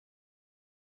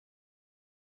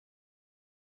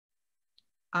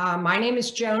My name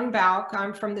is Joan Balk.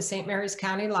 I'm from the St. Mary's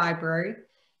County Library.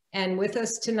 And with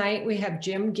us tonight, we have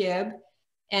Jim Gibb,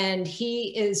 and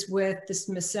he is with the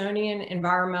Smithsonian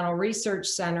Environmental Research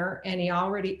Center. And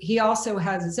he also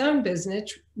has his own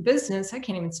business, I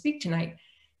can't even speak tonight,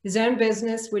 his own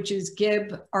business, which is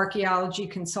Gibb Archaeology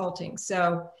Consulting.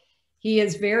 So he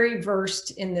is very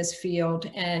versed in this field,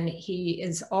 and he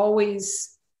is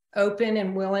always open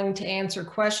and willing to answer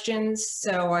questions.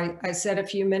 So I said a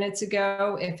few minutes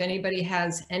ago, if anybody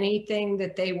has anything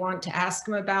that they want to ask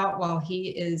him about while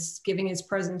he is giving his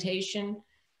presentation,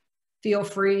 feel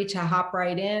free to hop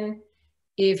right in.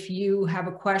 If you have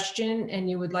a question and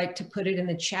you would like to put it in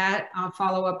the chat, I'll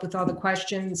follow up with all the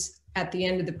questions at the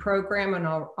end of the program, and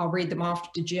I'll read them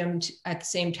off to Jim at the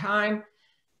same time.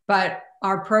 But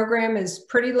our program is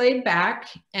pretty laid back,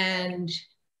 and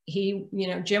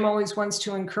Jim always wants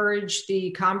to encourage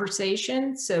the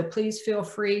conversation, so please feel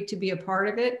free to be a part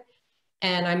of it.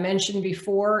 And I mentioned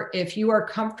before, if you are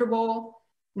comfortable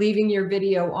leaving your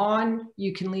video on,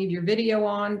 you can leave your video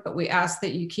on, but we ask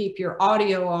that you keep your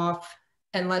audio off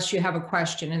unless you have a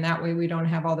question, and that way we don't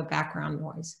have all the background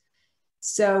noise.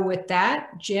 So with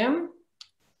that, Jim,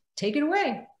 take it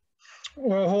away.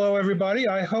 Well, hello, everybody.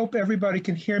 I hope everybody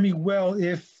can hear me well.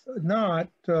 If not,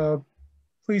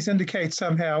 please indicate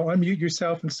somehow, unmute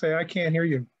yourself and say, I can't hear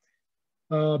you.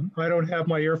 I don't have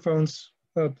my earphones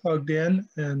plugged in,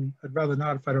 and I'd rather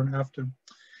not if I don't have to.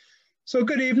 So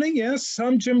good evening. Yes,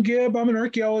 I'm Jim Gibb. I'm an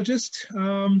archaeologist.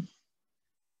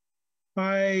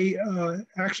 I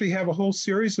actually have a whole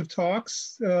series of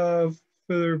talks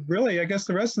for really, I guess,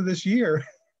 the rest of this year.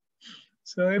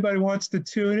 So anybody wants to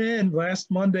tune in,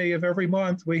 last Monday of every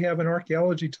month, we have an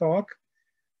archaeology talk.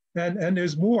 And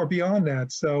there's more beyond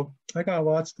that, so I got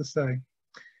lots to say.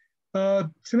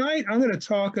 Tonight, I'm going to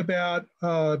talk about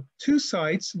two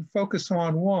sites and focus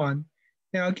on one.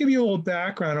 Now, I'll give you a little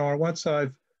background on it once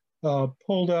I've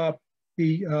pulled up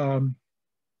the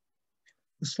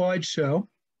slideshow.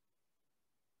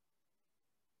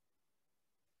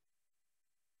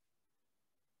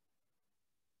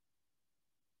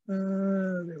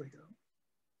 There we go.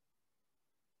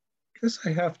 Guess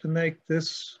I have to make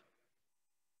this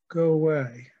go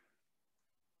away.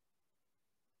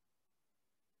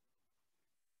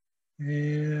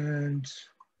 And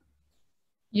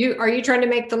are you trying to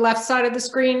make the left side of the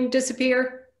screen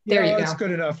disappear? There you go. It's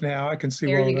good enough now. I can see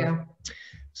there well you enough. go.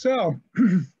 So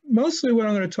mostly what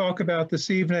I'm going to talk about this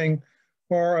evening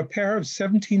are a pair of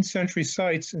 17th century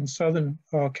sites in southern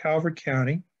Calvert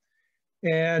County.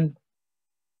 And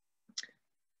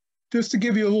just to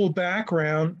give you a little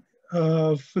background,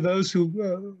 for those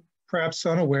who perhaps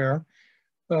unaware,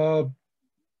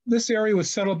 this area was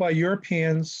settled by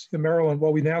Europeans in Maryland,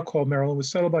 what we now call Maryland,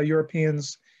 was settled by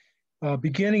Europeans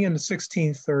beginning in the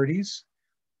 1630s.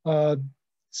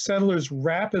 Settlers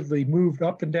rapidly moved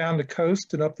up and down the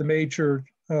coast and up the major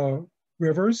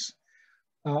rivers,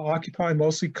 occupying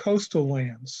mostly coastal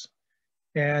lands.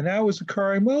 And that was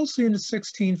occurring mostly in the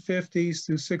 1650s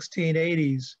through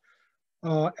 1680s.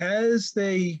 As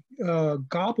they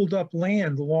gobbled up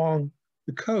land along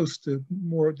the coast, the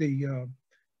more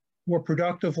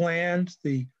productive land,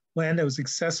 the land that was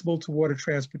accessible to water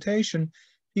transportation,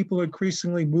 people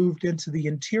increasingly moved into the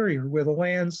interior where the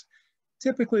lands,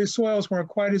 typically the soils weren't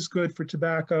quite as good for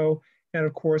tobacco. And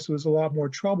of course, it was a lot more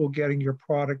trouble getting your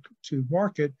product to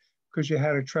market because you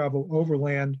had to travel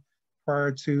overland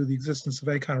prior to the existence of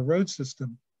any kind of road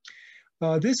system.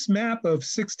 This map of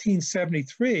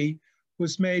 1673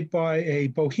 was made by a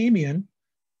Bohemian,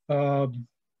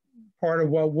 part of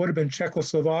what would have been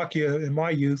Czechoslovakia in my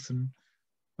youth, and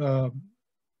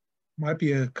might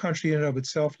be a country in and of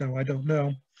itself now, I don't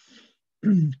know.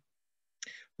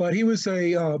 But he was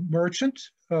a merchant,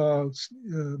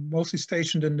 mostly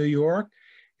stationed in New York,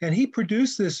 and he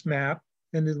produced this map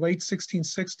in the late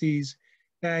 1660s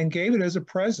and gave it as a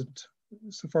present,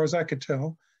 so far as I could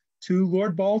tell, to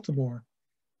Lord Baltimore.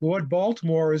 Lord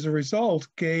Baltimore, as a result,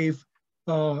 gave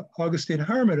Augustine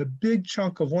Herman a big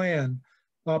chunk of land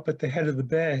up at the head of the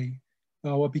bay,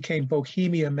 what became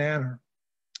Bohemia Manor.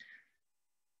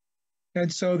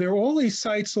 And so there are all these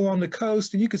sites along the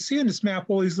coast, and you can see in this map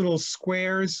all these little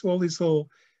squares, all these little,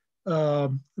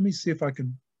 let me see if I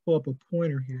can pull up a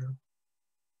pointer here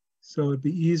so it'd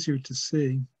be easier to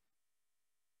see.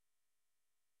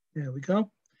 There we go.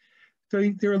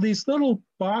 So there are these little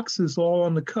boxes all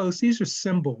on the coast. These are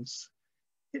symbols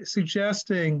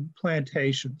suggesting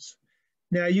plantations.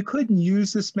 Now, you couldn't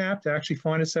use this map to actually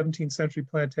find a 17th century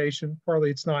plantation.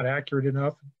 Partly it's not accurate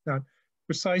enough, not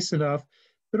precise enough,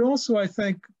 but also I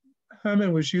think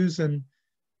Herman was using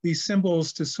these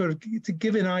symbols to sort of to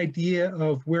give an idea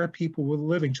of where people were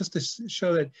living, just to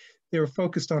show that they were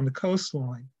focused on the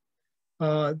coastline.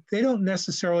 They don't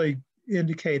necessarily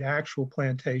indicate actual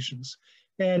plantations.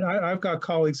 And I've got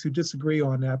colleagues who disagree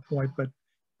on that point, but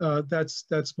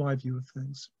that's my view of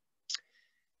things.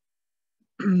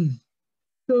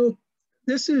 So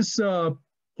this is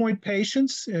Point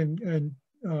Patience in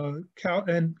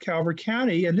Calvert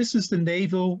County, and this is the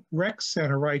Naval Rec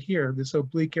Center right here, this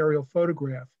oblique aerial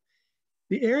photograph.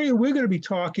 The area we're going to be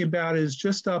talking about is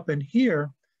just up in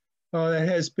here that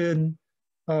has been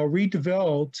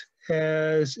redeveloped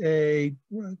as a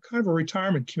kind of a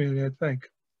retirement community, I think.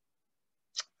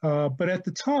 But at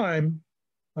the time,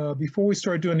 before we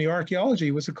started doing the archaeology,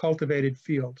 it was a cultivated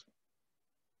field.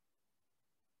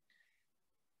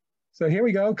 So here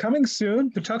we go, coming soon,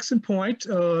 Patuxent Point.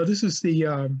 This is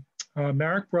the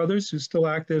Marrick brothers who's still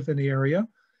active in the area.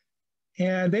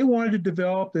 And they wanted to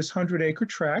develop this 100-acre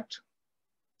tract.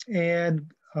 And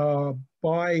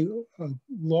by a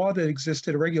law that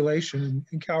existed, a regulation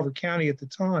in Calvert County at the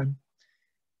time,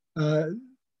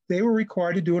 they were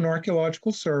required to do an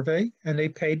archaeological survey, and they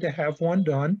paid to have one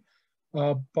done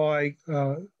by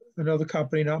another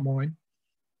company, not mine.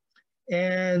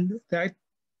 And that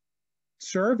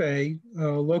survey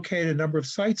located a number of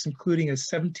sites, including a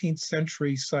 17th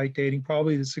century site dating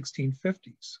probably the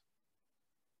 1650s.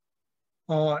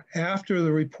 After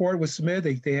the report was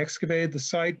submitted, they excavated the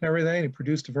site and everything and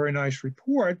produced a very nice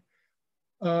report.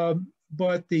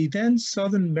 But the then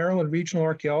Southern Maryland regional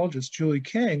archaeologist, Julie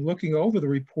King, looking over the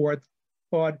report,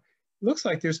 thought, it looks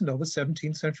like there's another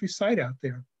 17th century site out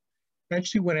there. And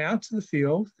she went out to the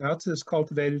field, out to this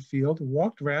cultivated field, and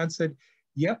walked around and said,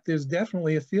 yep, there's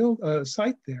definitely a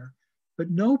site there. But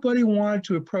nobody wanted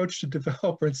to approach the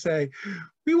developer and say,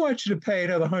 we want you to pay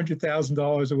another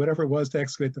 $100,000 or whatever it was to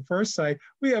excavate the first site.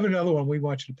 We have another one, we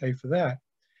want you to pay for that.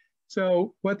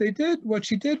 So what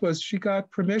she did was she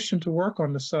got permission to work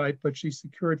on the site, but she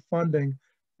secured funding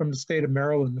from the state of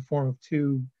Maryland in the form of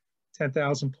two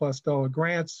 $10,000+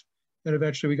 grants. And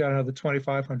eventually we got another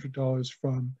 $2,500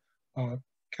 from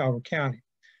Calvert County.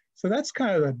 So that's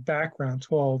kind of the background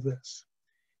to all of this.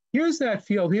 Here's that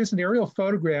field. Here's an aerial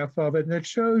photograph of it, and it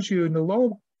shows you in the lower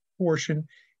portion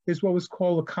is what was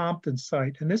called a Compton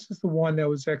site. And this is the one that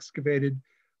was excavated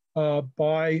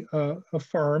by a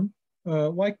firm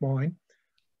like mine.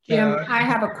 Jim, I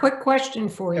have a quick question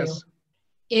for you.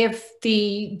 Yes.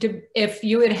 If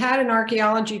you had had an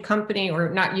archaeology company, or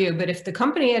not you, but if the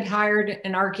company had hired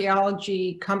an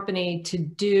archaeology company to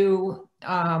do,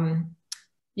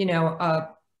 you know,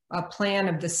 a plan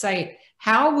of the site,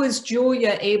 how was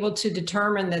Julia able to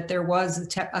determine that there was a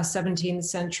 17th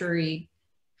century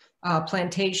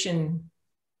plantation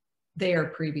there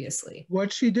previously?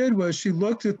 What she did was she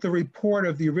looked at the report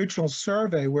of the original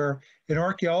survey where an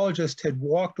archaeologist had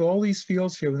walked all these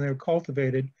fields here when they were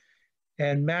cultivated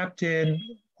and mapped in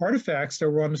artifacts that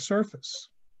were on the surface.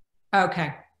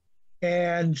 Okay.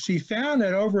 And she found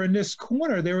that over in this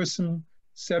corner, there was some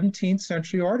 17th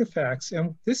century artifacts.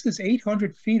 And this is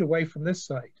 800 feet away from this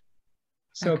site.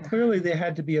 So clearly there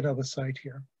had to be another site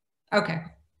here. Okay.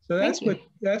 So that's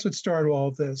what started all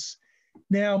of this.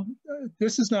 Now,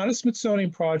 this is not a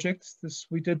Smithsonian project.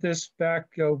 We did this back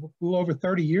a little over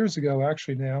 30 years ago,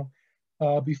 actually now,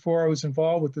 before I was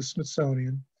involved with the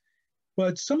Smithsonian.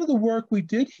 But some of the work we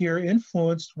did here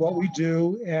influenced what we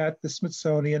do at the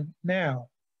Smithsonian now.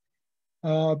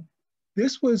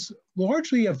 This was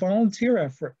largely a volunteer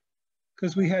effort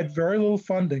because we had very little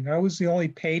funding. I was the only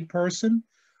paid person.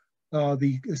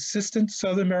 The assistant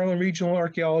Southern Maryland regional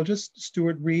archaeologist, Dr.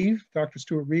 Stuart Reeve,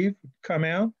 would come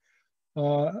out.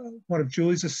 One of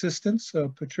Julie's assistants,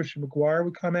 Patricia McGuire,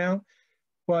 would come out.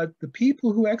 But the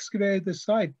people who excavated the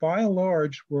site, by and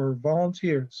large, were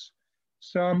volunteers.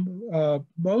 Some,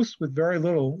 most with very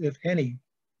little, if any,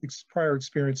 prior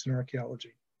experience in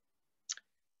archaeology.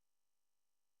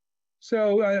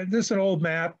 So this is an old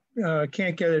map.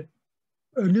 Can't get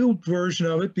a new version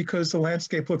of it because the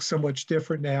landscape looks so much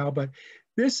different now, but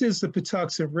this is the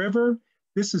Patuxent River.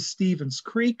 This is Stevens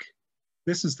Creek.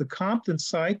 This is the Compton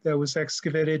site that was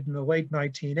excavated in the late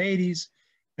 1980s.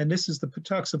 And this is the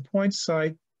Patuxent Point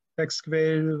site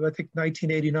excavated, I think,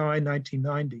 1989,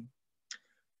 1990.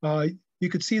 You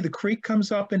could see the creek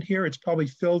comes up in here. It's probably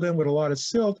filled in with a lot of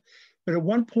silt, but at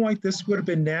one point this would have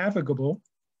been navigable.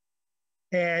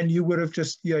 And you would have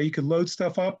just, you could load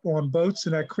stuff up on boats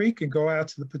in that creek and go out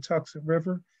to the Patuxent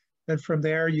River. And from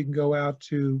there, you can go out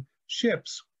to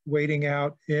ships waiting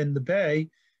out in the bay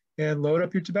and load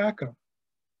up your tobacco.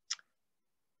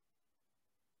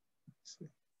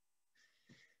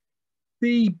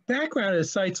 The background of the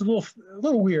site's a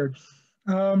little weird.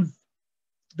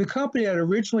 the company that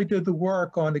originally did the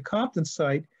work on the Compton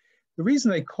site, the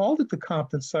reason they called it the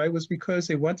Compton site was because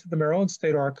they went to the Maryland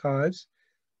State Archives,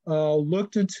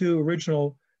 looked into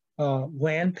original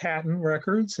land patent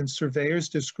records and surveyors'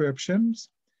 descriptions.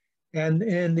 And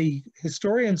in the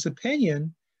historian's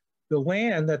opinion, the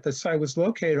land that the site was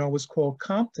located on was called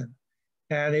Compton.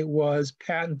 And it was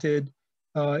patented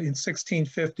in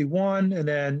 1651 and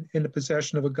then in the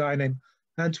possession of a guy named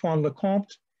Antoine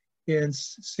Lecomte in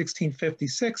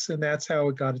 1656. And that's how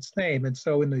it got its name. And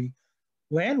so in the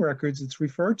land records, it's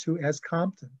referred to as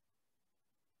Compton.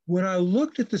 When I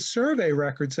looked at the survey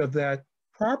records of that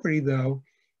property, though,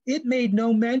 it made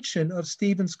no mention of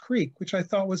Stephens Creek, which I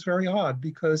thought was very odd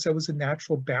because that was a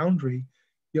natural boundary,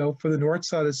 for the north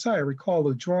side of the site. I recall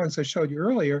the drawings I showed you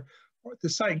earlier. The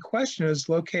site in question is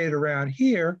located around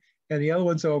here, and the other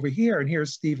one's over here, and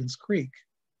here's Stephens Creek.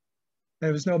 And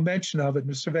there was no mention of it in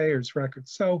the surveyor's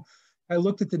records. So I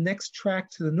looked at the next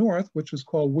tract to the north, which was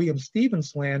called William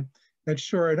Stephens Land, and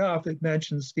sure enough, it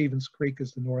mentions Stephens Creek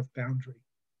as the north boundary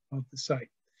of the site.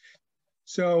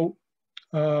 So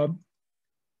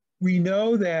we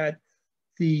know that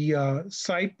the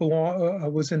site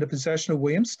was in the possession of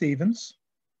William Stephens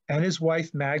and his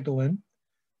wife Magdalen.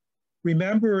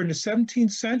 Remember, in the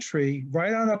 17th century,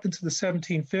 right on up into the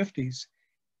 1750s,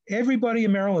 everybody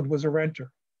in Maryland was a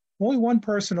renter. Only one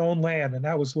person owned land, and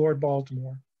that was Lord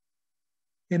Baltimore.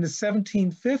 In the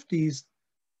 1750s,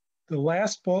 the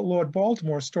last Lord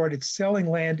Baltimore started selling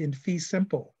land in fee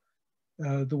simple,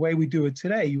 the way we do it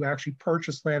today. You actually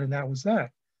purchased land, and that was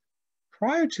that.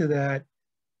 Prior to that,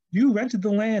 you rented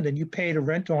the land and you paid a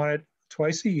rent on it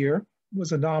twice a year. It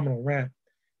was a nominal rent.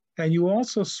 And you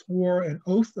also swore an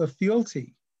oath of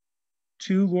fealty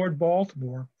to Lord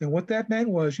Baltimore. And what that meant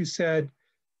was you said,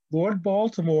 Lord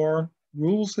Baltimore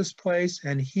rules this place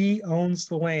and he owns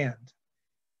the land.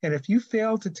 And if you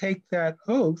failed to take that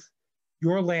oath,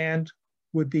 your land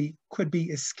could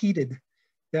be esceted.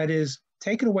 That is,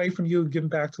 taken away from you and given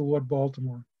back to Lord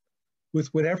Baltimore.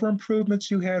 With whatever improvements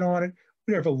you had on it,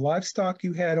 whatever livestock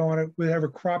you had on it, whatever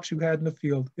crops you had in the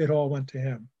field, it all went to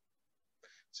him.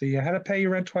 So you had to pay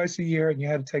your rent twice a year and you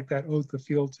had to take that oath of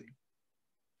fealty.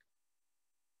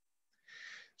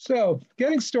 So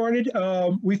getting started,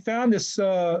 we found this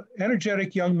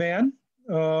energetic young man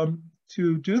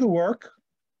to do the work,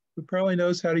 who probably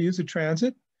knows how to use a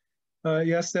transit.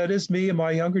 Yes, that is me in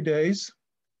my younger days.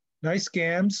 Nice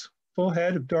gams, full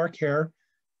head of dark hair,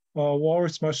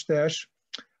 walrus mustache,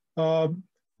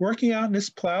 working out in this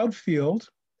plowed field.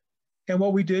 And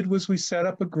what we did was we set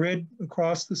up a grid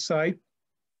across the site.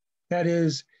 That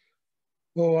is,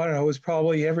 well, I don't know, it was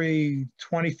probably every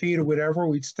 20 feet or whatever,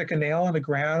 we'd stick a nail in the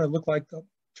ground. It looked like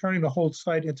turning the whole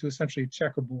site into essentially a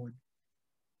checkerboard.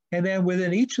 And then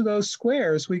within each of those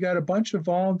squares, we got a bunch of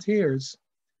volunteers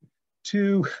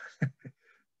to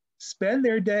spend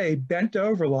their day bent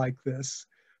over like this.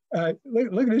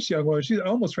 Look at this young woman, she's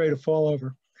almost ready to fall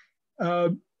over.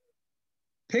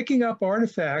 Picking up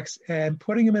artifacts and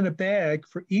putting them in a bag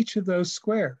for each of those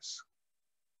squares.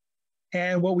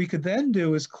 And what we could then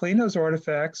do is clean those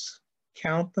artifacts,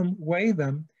 count them, weigh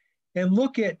them, and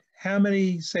look at how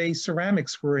many, say,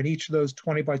 ceramics were in each of those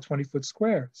 20 by 20 foot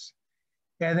squares.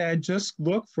 And then just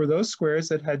look for those squares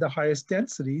that had the highest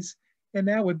densities, and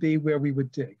that would be where we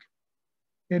would dig.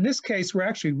 In this case,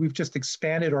 we've just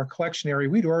expanded our collection area.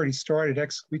 We'd already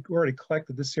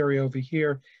collected this area over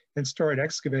here and started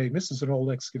excavating. This is an old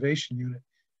excavation unit,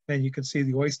 and you can see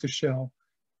the oyster shell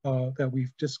that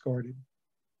we've discarded.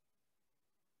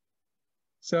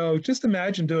 So just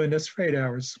imagine doing this for 8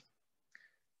 hours.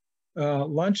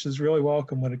 Lunch is really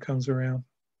welcome when it comes around.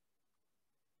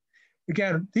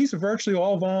 Again, these are virtually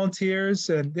all volunteers,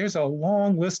 and there's a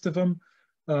long list of them.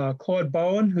 Claude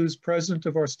Bowen, who's president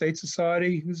of our state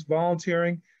society, who's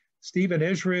volunteering. Stephen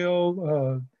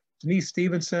Israel, Denise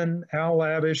Stevenson, Al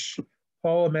Lavish,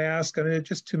 Paula Mask. I mean,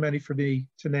 just too many for me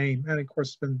to name. And of course,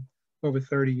 it's been over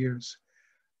 30 years.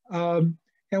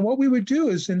 And what we would do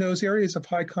is in those areas of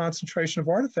high concentration of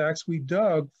artifacts, we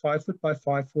dug 5 foot by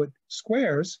 5 foot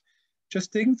squares,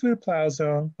 just digging through the plow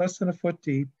zone, less than a foot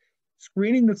deep,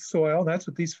 screening the soil. That's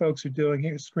what these folks are doing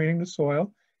here, screening the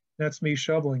soil. That's me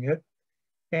shoveling it.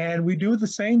 And we do the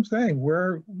same thing,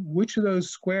 which of those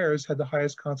squares had the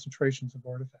highest concentrations of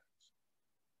artifacts.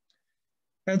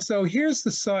 And so here's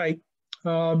the site.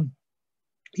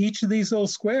 Each of these little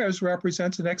squares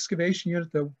represents an excavation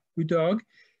unit that we dug.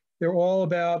 They're all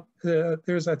about,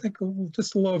 there's I think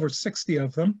just a little over 60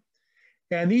 of them.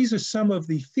 And these are some of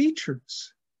the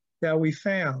features that we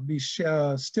found. These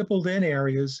stippled in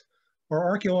areas are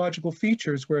archaeological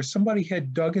features where somebody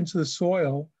had dug into the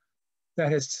soil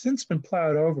that has since been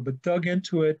plowed over, but dug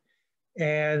into it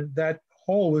And that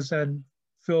hole was then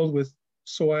filled with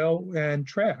soil and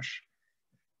trash.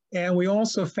 And we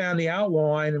also found the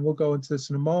outline, and we'll go into this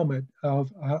in a moment,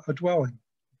 of a dwelling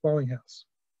house.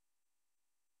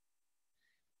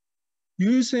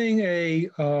 Using a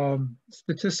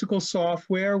statistical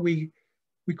software, we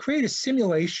create a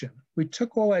simulation. We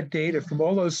took all that data from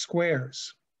all those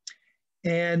squares,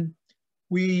 and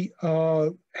we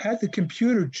had the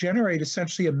computer generate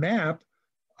essentially a map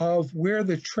of where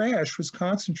the trash was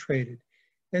concentrated.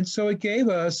 And so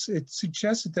it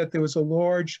suggested that there was a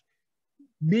large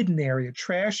midden area,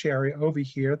 trash area over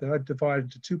here that I've divided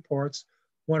into two parts,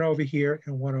 one over here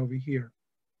and one over here.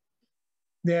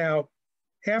 Now,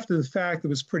 after the fact, it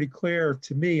was pretty clear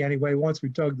to me anyway, once we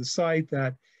dug the site,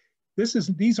 that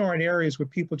these aren't areas where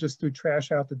people just threw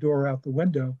trash out the door or out the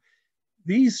window.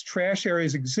 These trash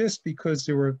areas exist because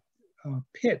there were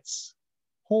pits,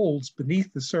 holes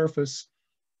beneath the surface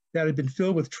that had been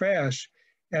filled with trash,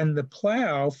 and the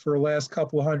plow for the last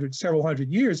several hundred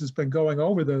years has been going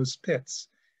over those pits,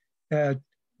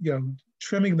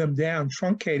 trimming them down,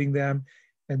 truncating them,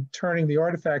 and turning the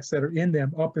artifacts that are in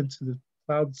them up into the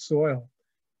plowed soil.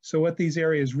 So what these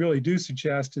areas really do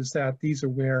suggest is that these are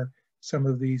where some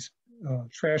of these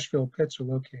trash-filled pits are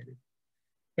located.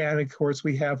 And of course,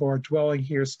 we have our dwelling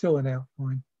here still in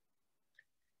outline.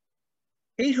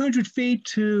 800 feet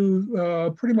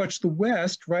to pretty much the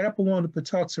west, right up along the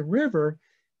Patuxent River,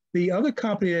 the other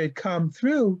company that had come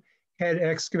through had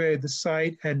excavated the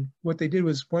site. And what they did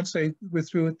was, once they were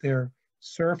through with their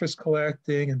surface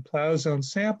collecting and plow zone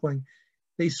sampling,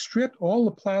 they stripped all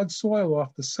the plowed soil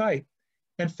off the site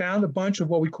and found a bunch of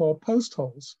what we call post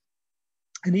holes.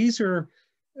 And these are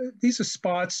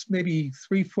spots maybe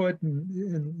 3 foot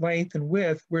in length and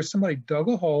width where somebody dug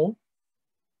a hole,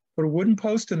 put a wooden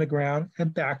post in the ground,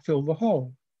 and backfilled the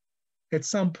hole. At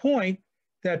some point,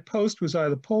 that post was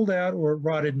either pulled out or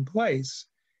rotted in place.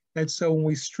 And so when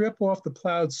we strip off the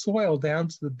plowed soil down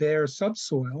to the bare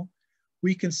subsoil,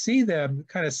 we can see them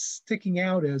kind of sticking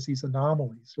out as these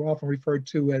anomalies. They're often referred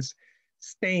to as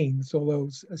stains,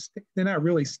 although they're not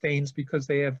really stains because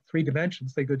they have 3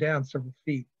 dimensions. They go down several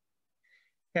feet.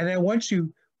 And then once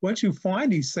you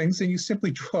find these things, then you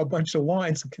simply draw a bunch of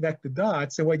lines and connect the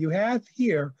dots. And what you have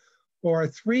here are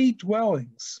 3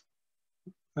 dwellings,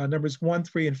 numbers 1,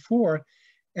 3, and 4.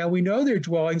 And we know they're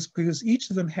dwellings because each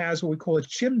of them has what we call a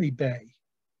chimney bay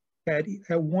at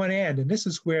one end. And this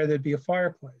is where there'd be a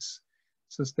fireplace.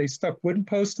 So they stuck wooden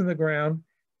posts in the ground.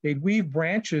 They'd weave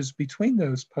branches between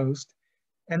those posts.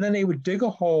 And then they would dig a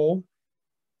hole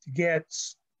to get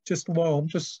just loam,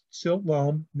 just silt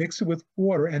loam, mix it with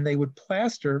water, and they would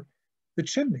plaster the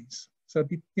chimneys. So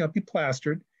it'd be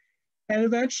plastered. And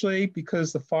eventually,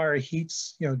 because the fire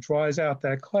heats, dries out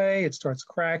that clay, it starts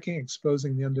cracking,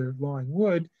 exposing the underlying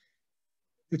wood.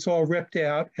 It's all ripped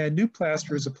out and new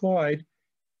plaster is applied,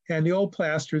 and the old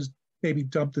plaster is maybe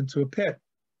dumped into a pit.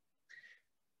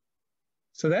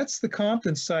 So that's the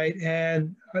Compton site.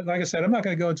 And like I said, I'm not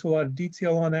going to go into a lot of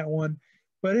detail on that one,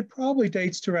 but it probably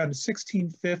dates to around the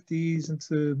 1650s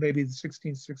into maybe the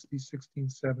 1660s,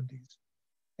 1670s.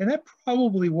 And that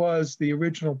probably was the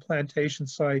original plantation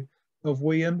site of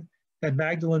William and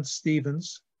Magdalen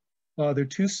Stephens, their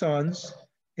 2 sons,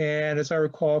 and as I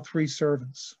recall, 3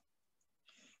 servants.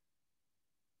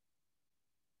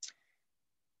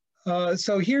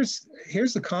 So here's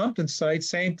the Compton site,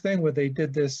 same thing where they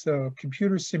did this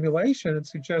computer simulation and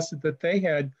suggested that they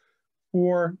had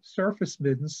 4 surface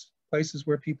middens, places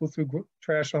where people threw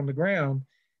trash on the ground,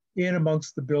 in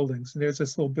amongst the buildings. And there's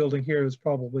this little building here that's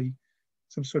probably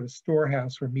some sort of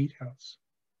storehouse or meat house.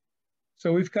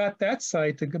 So we've got that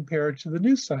site to compare it to the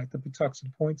new site, the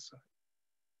Patuxent Point site.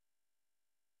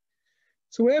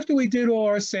 So after we did all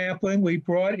our sampling, we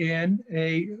brought in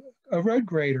a road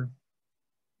grader.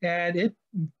 And it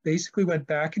basically went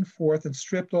back and forth and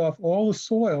stripped off all the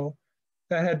soil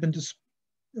that had been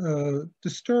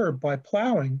disturbed by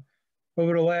plowing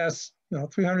over the last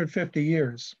 350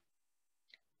 years.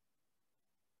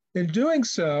 In doing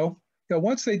so,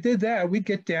 once they did that, we'd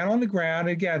get down on the ground.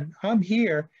 Again, I'm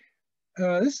here.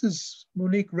 This is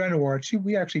Monique Renoir.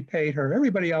 We actually paid her.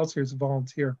 Everybody else here is a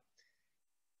volunteer.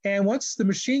 And once the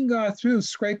machine got through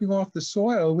scraping off the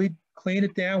soil, we'd clean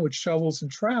it down with shovels and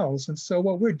trowels. And so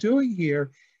what we're doing here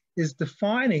is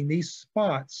defining these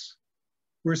spots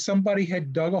where somebody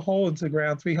had dug a hole into the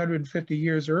ground 350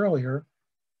 years earlier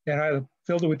and either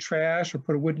filled it with trash or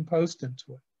put a wooden post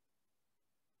into it.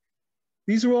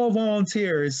 These are all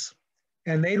volunteers,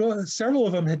 and several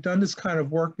of them had done this kind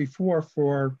of work before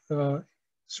for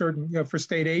for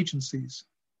state agencies.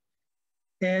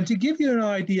 And to give you an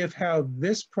idea of how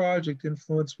this project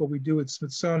influenced what we do at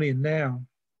Smithsonian now,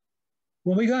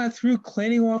 When we got through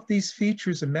cleaning off these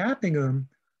features and mapping them,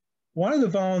 one of the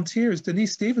volunteers,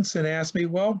 Denise Stevenson, asked me,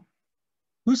 well,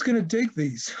 who's going to dig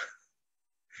these?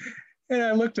 And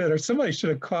I looked at her. Somebody should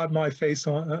have caught my face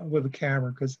on with a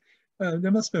camera, because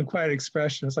there must have been quite an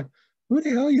expression. It's like, who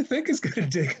the hell you think is going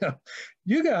to dig them?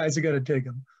 You guys are going to dig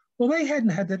them. Well, they hadn't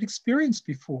had that experience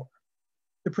before.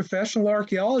 The professional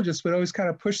archaeologists would always kind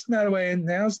of push them out of the way, and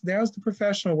now's the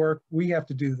professional work. We have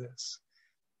to do this.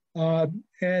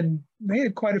 And they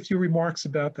had quite a few remarks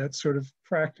about that sort of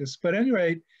practice. But at any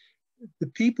rate, the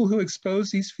people who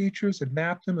exposed these features and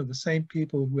mapped them are the same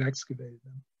people who excavated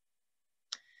them.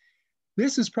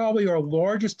 This is probably our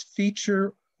largest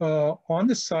feature on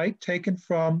the site, taken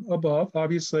from above,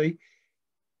 obviously.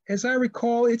 As I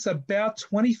recall, it's about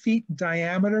 20 feet in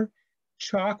diameter,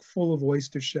 chock full of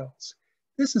oyster shells.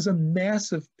 This is a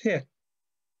massive pit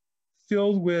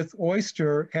filled with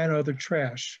oyster and other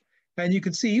trash. And you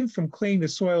can see, even from cleaning the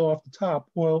soil off the top,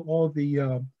 all of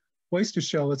the oyster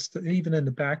shell, it's even in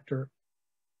the back dirt.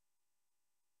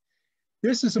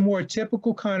 This is a more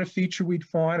typical kind of feature we'd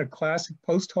find, a classic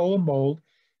post hole and mold.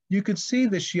 You can see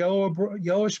this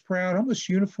yellowish brown, almost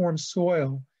uniform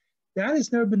soil. That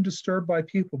has never been disturbed by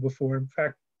people before. In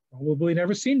fact, probably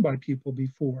never seen by people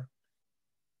before.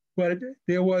 But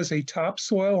there was a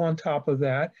topsoil on top of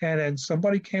that, and then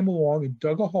somebody came along and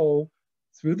dug a hole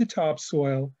through the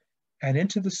topsoil and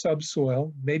into the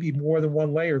subsoil, maybe more than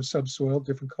one layer of subsoil,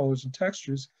 different colors and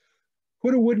textures,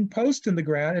 put a wooden post in the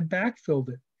ground and backfilled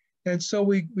it. And so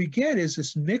we get is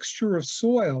this mixture of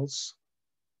soils.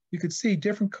 You could see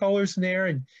different colors in there,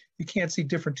 and you can't see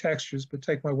different textures, but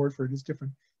take my word for it, there's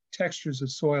different textures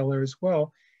of soil there as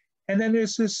well. And then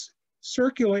there's this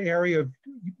circular area of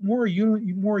more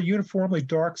uniformly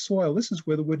dark soil. This is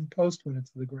where the wooden post went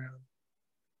into the ground.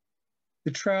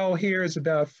 The trowel here is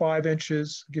about 5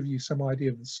 inches, give you some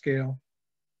idea of the scale.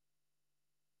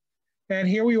 And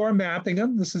here we are mapping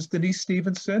them. This is Denise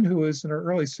Stevenson, who was in her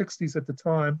early 60s at the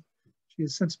time. She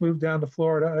has since moved down to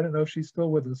Florida. I don't know if she's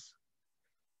still with us.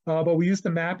 But we used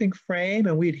the mapping frame,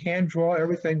 and we'd hand draw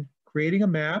everything, creating a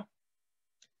map.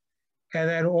 And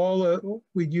then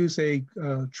we'd use a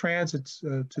transit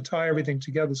to tie everything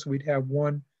together, so we'd have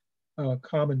one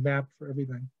common map for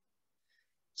everything.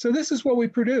 So this is what we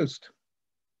produced.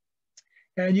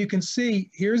 And you can see,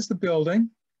 here's the building.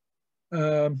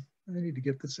 I need to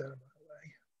get this out of my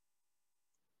way.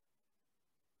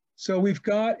 So we've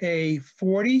got a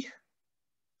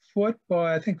 40-foot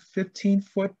by, I think,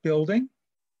 15-foot building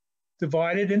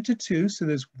divided into two. So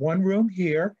there's one room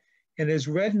here, and there's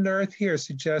red and earth here,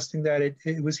 suggesting that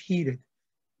it was heated.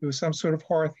 There was some sort of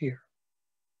hearth here.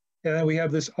 And then we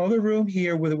have this other room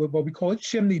here with what we call a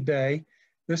chimney bay.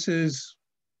 This is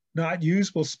not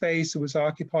usable space. It was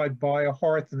occupied by a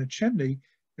hearth and a chimney.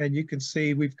 And you can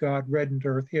see we've got reddened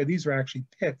earth here. These are actually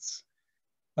pits,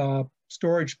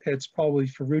 storage pits, probably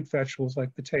for root vegetables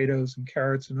like potatoes and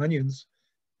carrots and onions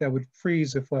that would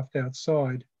freeze if left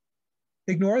outside.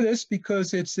 Ignore this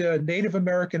because it's a Native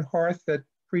American hearth that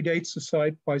predates the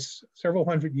site by several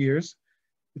hundred years.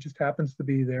 It just happens to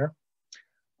be there.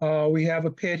 We have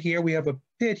a pit here. We have a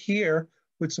pit here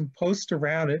with some posts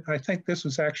around it. I think this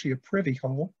was actually a privy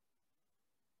hole.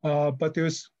 But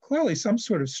there's clearly some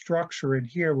sort of structure in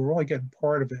here. We're only getting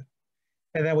part of it.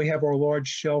 And then we have our large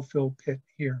shell-filled pit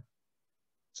here.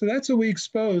 So that's what we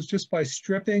exposed just by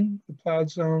stripping the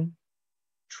plowed zone,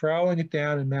 troweling it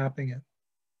down, and mapping it.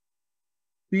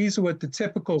 These are what the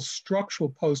typical structural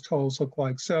post holes look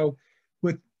like. So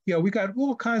we got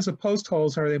all kinds of post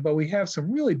holes and everything, but we have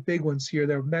some really big ones here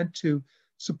that are meant to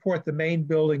support the main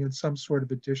building and some sort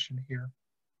of addition here.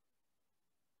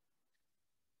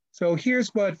 So here's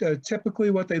what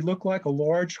typically what they look like, a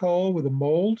large hole with a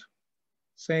mold.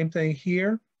 Same thing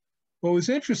here. What was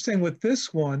interesting with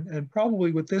this one, and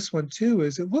probably with this one too,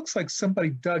 is it looks like somebody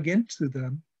dug into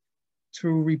them to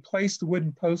replace the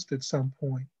wooden post at some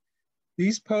point.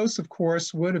 These posts, of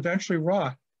course, would eventually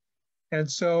rot. And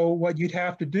so what you'd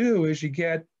have to do is you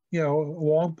get, a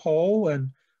long pole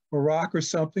and a rock or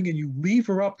something, and you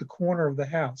lever up the corner of the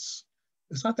house.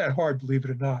 It's not that hard, believe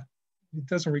it or not. It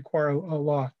doesn't require a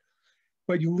lot.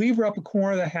 But you lever up a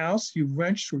corner of the house, you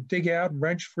wrench or dig out and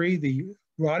wrench free the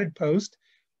rotted post,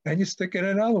 and you stick in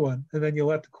another one. And then you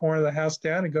let the corner of the house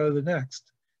down and go to the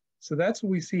next. So that's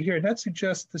what we see here. And that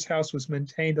suggests this house was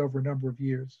maintained over a number of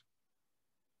years.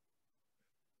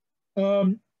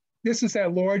 This is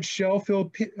that large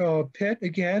shell-filled pit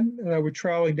again. We're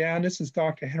troweling down. This is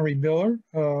Dr. Henry Miller,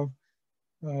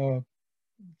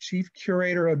 Chief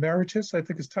Curator Emeritus, I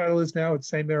think his title is now at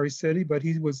St. Mary's City, but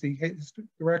he was the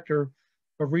Director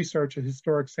of Research at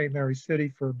Historic St. Mary's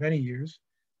City for many years.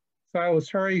 Silas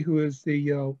Hurry, who is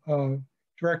the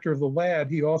director of the lab,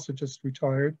 he also just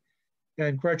retired.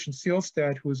 And Gretchen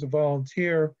Seelstadt, who was a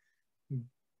volunteer, who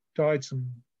died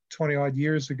some 20 odd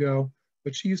years ago,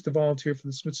 but she used to volunteer for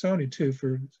the Smithsonian too,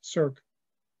 for CERC.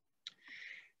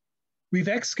 We've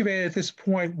excavated at this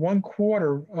point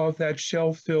 1/4 of that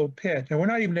shell-filled pit. And we're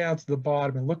not even down to the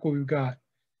bottom, and look what we've got.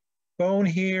 Bone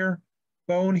here,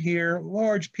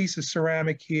 large piece of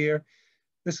ceramic here.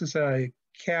 This is a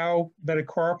cow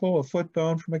metacarpal, a foot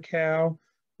bone from a cow.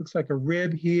 Looks like a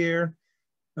rib here,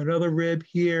 another rib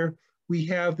here. We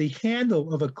have the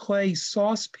handle of a clay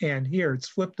saucepan here. It's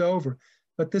flipped over,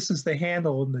 but this is the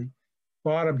handle, and the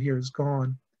bottom here is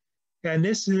gone. And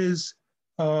this is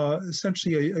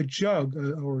essentially a jug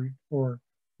or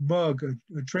mug,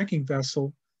 a drinking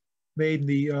vessel made in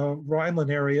the Rhineland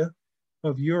area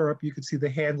of Europe. You can see the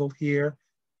handle here.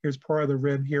 Here's part of the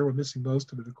rim here. We're missing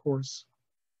most of it, of course.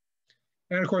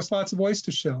 And of course, lots of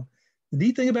oyster shell. The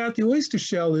neat thing about the oyster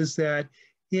shell is that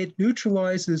it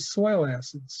neutralizes soil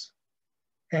acids.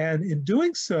 And in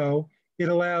doing so, it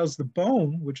allows the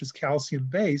bone, which is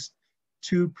calcium-based,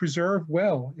 to preserve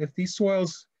well. If these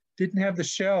soils didn't have the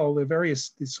shell,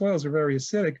 the soils are very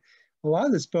acidic, a lot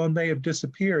of this bone may have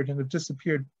disappeared, and have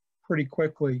disappeared pretty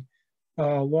quickly,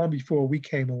 long before we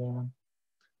came along.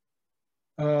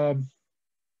 There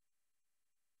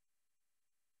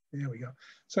we go.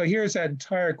 So here's that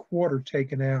entire quarter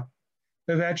taken out.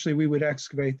 Eventually, we would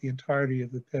excavate the entirety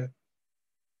of the pit.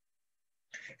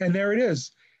 And there it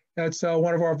is. That's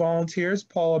one of our volunteers,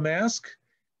 Paula Mask,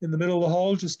 in the middle of the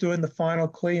hole, just doing the final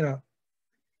cleanup.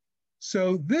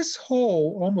 So this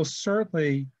hole almost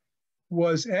certainly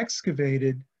was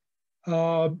excavated.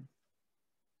 It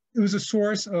was a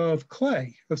source of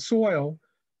clay, of soil,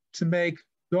 to make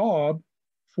daub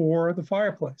for the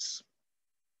fireplace.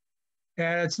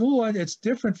 And it's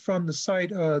different from the site,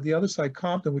 the other site,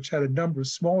 Compton, which had a number of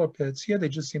smaller pits. Here, they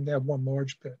just seem to have one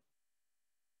large pit.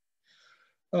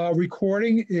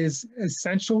 Recording is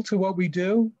essential to what we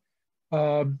do.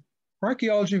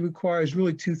 Archaeology requires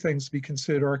really two things to be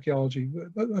considered archaeology,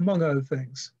 among other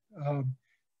things.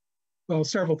 Well,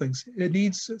 several things. It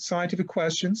needs scientific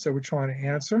questions that we're trying to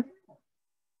answer.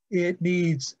 It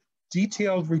needs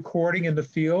detailed recording in the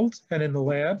field and in the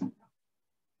lab.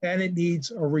 And it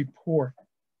needs a report.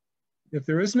 If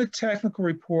there isn't a technical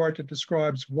report that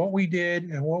describes what we did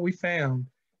and what we found,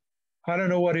 I don't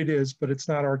know what it is, but it's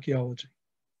not archaeology.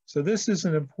 So this is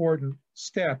an important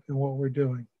step in what we're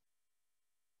doing.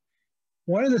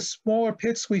 One of the smaller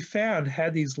pits we found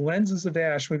had these lenses of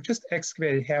ash. We've just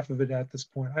excavated half of it at this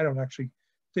point. I don't actually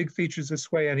dig features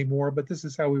this way anymore, but this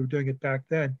is how we were doing it back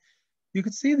then. You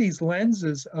could see these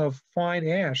lenses of fine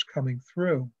ash coming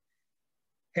through.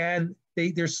 And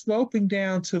they're sloping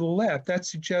down to the left. That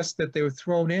suggests that they were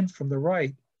thrown in from the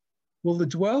right. Well, the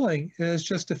dwelling is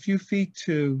just a few feet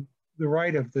to the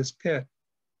right of this pit.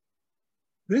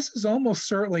 This is almost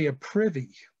certainly a privy,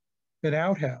 an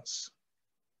outhouse.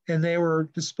 And they were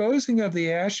disposing of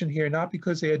the ash in here, not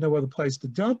because they had no other place to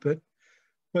dump it,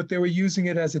 but they were using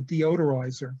it as a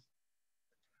deodorizer.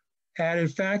 And in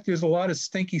fact, there's a lot of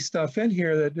stinky stuff in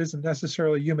here that isn't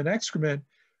necessarily human excrement.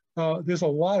 There's a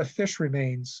lot of fish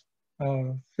remains,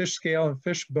 fish scale and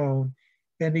fish bone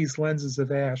in these lenses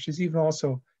of ash. There's even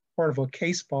also part of a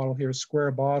case bottle here, a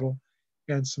square bottle,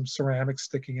 and some ceramics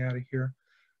sticking out of here.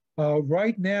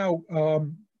 Right now,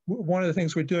 one of the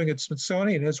things we're doing at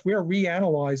Smithsonian is we're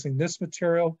reanalyzing this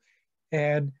material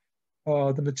and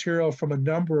the material from a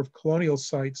number of colonial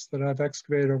sites that I've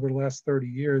excavated over the last 30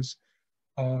 years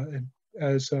and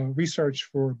as research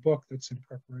for a book that's in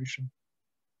preparation.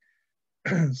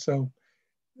 So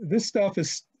this stuff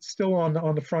is still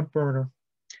on the front burner.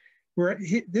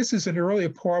 This is an earlier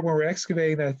part where we're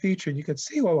excavating that feature, and you can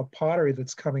see all the pottery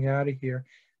that's coming out of here.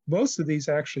 Most of these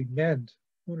actually mend.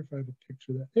 I wonder if I have a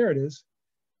picture of that. There it is.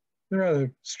 A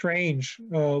rather strange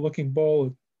looking bowl.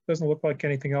 It doesn't look like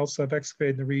anything else I've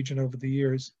excavated in the region over the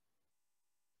years.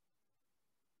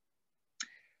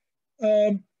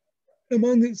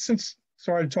 Since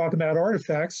started talking about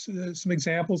artifacts, some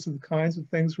examples of the kinds of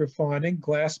things we're finding.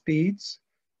 Glass beads,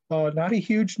 not a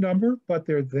huge number, but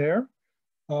they're there.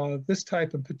 This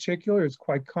type in particular is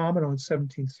quite common on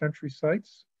 17th century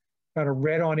sites. Kind of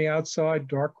red on the outside,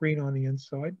 dark green on the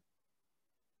inside.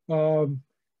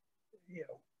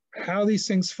 How these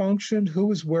things functioned, who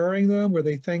was wearing them, were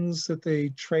they things that they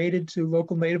traded to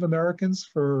local Native Americans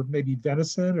for maybe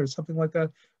venison or something like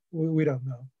that? We don't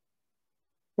know.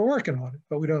 We're working on it,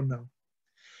 but we don't know.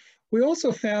 We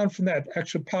also found from that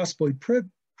actually possibly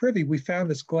privy, we found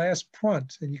this glass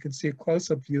pront, and you can see a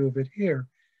close-up view of it here.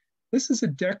 This is a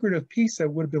decorative piece that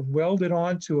would have been welded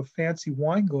onto a fancy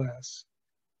wine glass.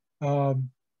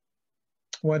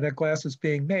 when that glass was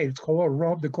being made. It's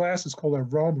called the glass is called a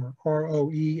romer,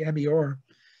 R-O-E-M-E-R.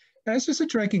 And it's just a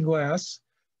drinking glass.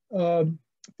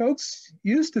 Folks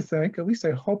used to think, at least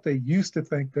I hope they used to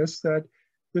think this, that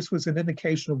this was an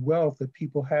indication of wealth, that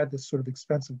people had this sort of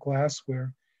expensive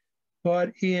glassware.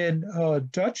 But in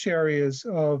Dutch areas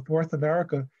of North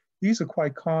America, these are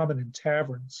quite common in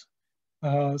taverns.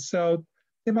 So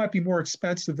they might be more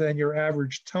expensive than your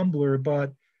average tumbler,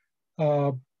 but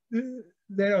they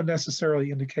don't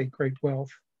necessarily indicate great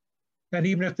wealth. And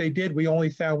even if they did, we only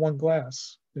found one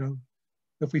glass. You know,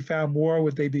 if we found more,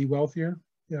 would they be wealthier?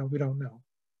 You know, we don't know.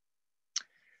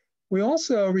 We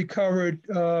also recovered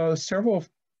several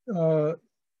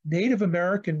Native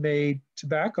American-made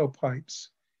tobacco pipes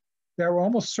that were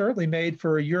almost certainly made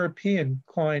for a European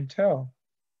clientele.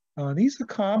 These are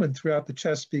common throughout the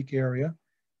Chesapeake area,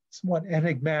 somewhat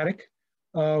enigmatic.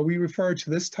 We refer to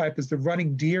this type as the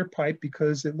running deer pipe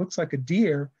because it looks like a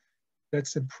deer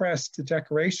that's impressed the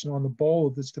decoration on the bowl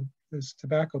of this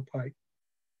tobacco pipe.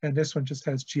 And this one just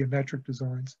has geometric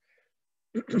designs.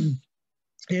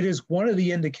 It is one of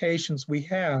the indications we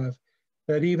have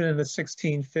that even in the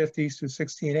 1650s to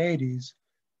 1680s,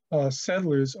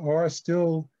 settlers are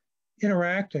still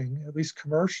interacting, at least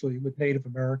commercially, with Native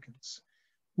Americans.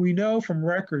 We know from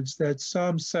records that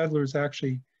some settlers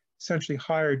actually essentially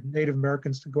hired Native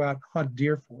Americans to go out and hunt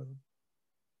deer for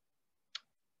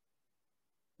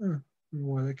them.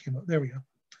 Why that came up. There we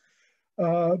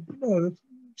go.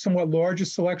 Somewhat larger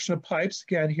selection of pipes.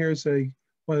 Again, here's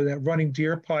one of that running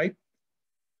deer pipe.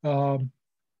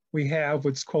 We have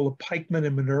what's called a pikeman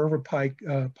and Minerva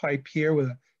pipe here with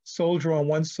a soldier on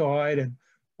one side and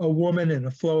a woman in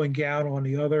a flowing gown on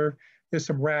the other. There's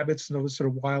some rabbits and other sort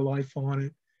of wildlife on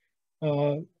it.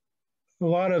 A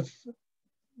lot of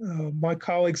my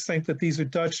colleagues think that these are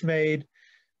Dutch made,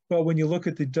 but when you look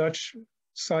at the Dutch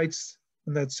sites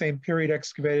in that same period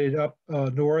excavated up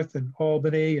north in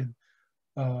Albany and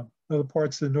other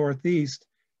parts of the Northeast,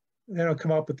 they don't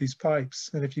come up with these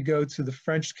pipes. And if you go to the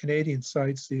French-Canadian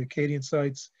sites, the Acadian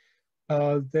sites,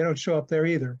 they don't show up there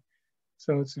either.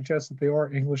 So it suggests that they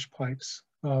are English pipes.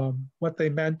 What they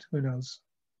meant, who knows?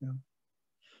 You know.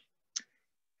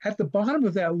 At the bottom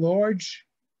of that large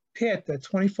pit, that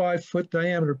 25-foot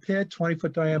diameter pit,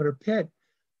 20-foot diameter pit,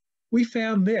 we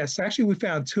found this. Actually, we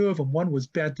found two of them. One was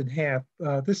bent in half.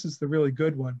 This is the really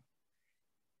good one.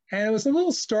 And it was a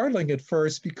little startling at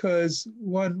first because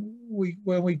when we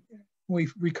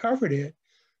recovered it,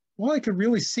 all I could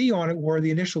really see on it were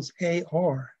the initials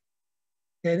AR.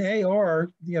 And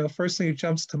AR, you know, the first thing that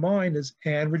jumps to mind is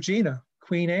Anne Regina,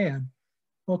 Queen Anne.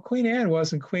 Well, Queen Anne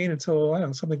wasn't queen until, I don't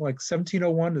know, something like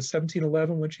 1701 to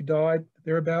 1711 when she died,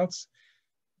 thereabouts,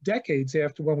 decades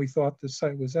after when we thought the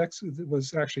site was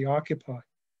actually occupied.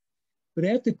 But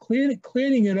after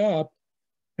cleaning it up,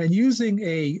 and using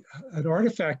an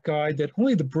artifact guide that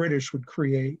only the British would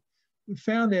create, we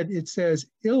found that it says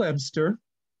Illemster,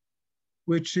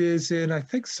 which is in, I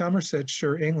think,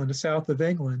 Somersetshire, England, the south of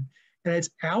England. And it's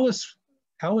Alice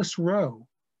Row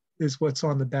is what's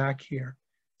on the back here.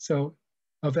 So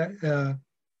of that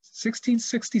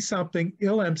 1660 something,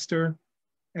 Illemster,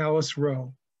 Alice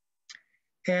Row.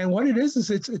 And what it is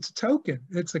it's a token.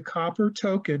 It's a copper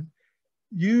token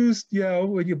used, you know,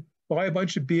 when you buy a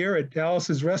bunch of beer at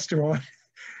Alice's restaurant.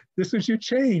 This was your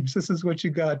change. This is what you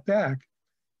got back.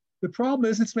 The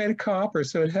problem is it's made of copper,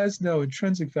 so it has no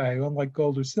intrinsic value, unlike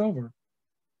gold or silver.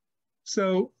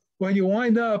 So when you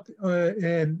wind up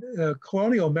in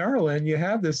colonial Maryland, you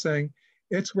have this thing,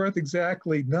 it's worth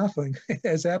exactly nothing. It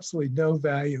has absolutely no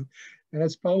value. And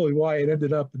that's probably why it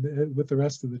ended up with the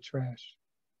rest of the trash.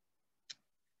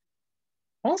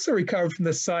 Also recovered from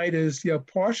the site is, you know,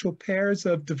 partial pairs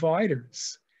of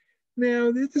dividers.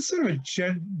 Now, this is sort of a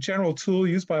general tool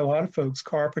used by a lot of folks,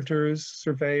 carpenters,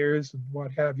 surveyors, and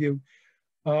what have you.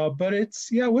 But it's,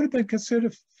 yeah, it would have been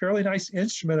considered a fairly nice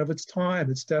instrument of its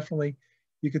time. It's definitely,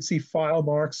 you could see file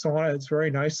marks on it. It's very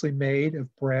nicely made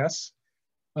of brass.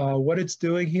 What it's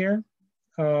doing here,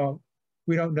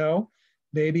 we don't know.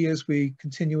 Maybe as we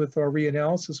continue with our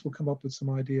reanalysis, we'll come up with some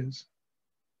ideas.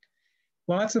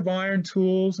 Lots of iron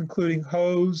tools, including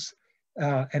hoes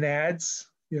and adze,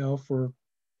 you know, for,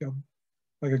 you know,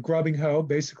 like a grubbing hoe,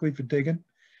 basically for digging.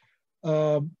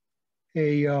 A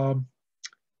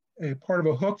part of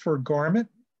a hook for a garment.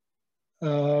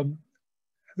 The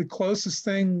closest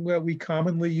thing that we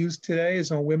commonly use today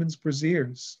is on women's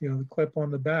brassieres, you know, the clip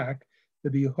on the back,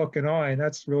 there'd be a hook and eye, and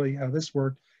that's really how this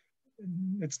worked.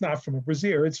 It's not from a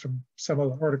brassiere, it's from some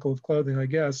other article of clothing, I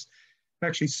guess.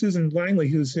 Actually, Susan Langley,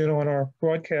 who's in on our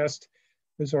broadcast,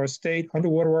 is our state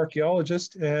underwater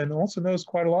archaeologist and also knows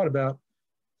quite a lot about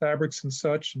fabrics and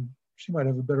such. And She might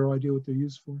have a better idea what they're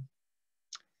used for.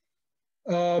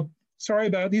 Sorry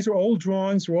about it. These are old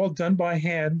drawings. They're all done by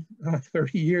hand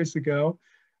 30 years ago.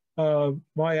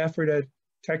 My effort at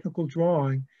technical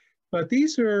drawing. But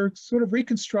these are sort of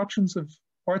reconstructions of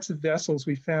parts of vessels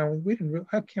we found. We didn't.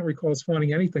 I can't recall us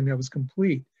finding anything that was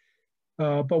complete.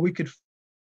 But we could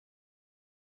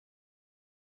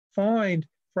find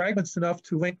fragments enough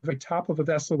to link the top of a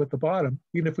vessel with the bottom,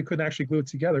 even if we couldn't actually glue it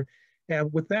together.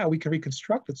 And with that, we can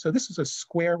reconstruct it. So this is a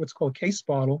square, what's called a case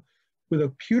bottle, with a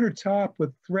pewter top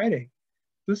with threading.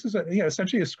 This is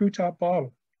essentially a screw top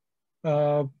bottle,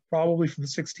 probably from the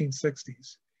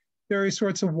 1660s. Various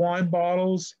sorts of wine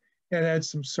bottles, and had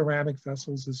some ceramic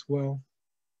vessels as well.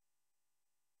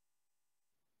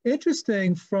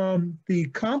 Interesting, from the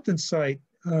Compton site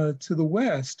to the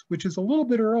west, which is a little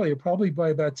bit earlier, probably by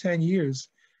about 10 years,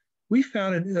 we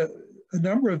found a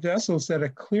number of vessels that are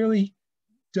clearly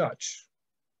Dutch.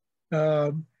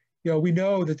 We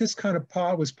know that this kind of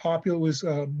pot was popular, was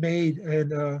made in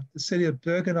the city of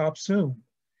Bergen-op-Zoom.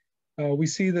 We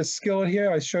see the skillet here.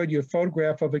 I showed you a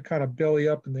photograph of it kind of belly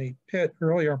up in the pit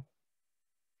earlier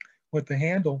with the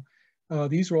handle.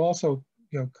 These were also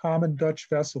common Dutch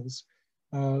vessels.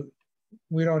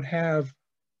 We don't have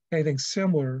anything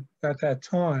similar at that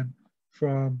time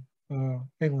from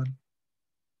England.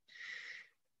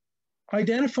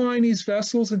 Identifying these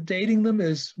vessels and dating them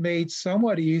is made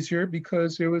somewhat easier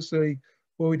because there was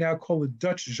what we now call the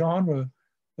Dutch genre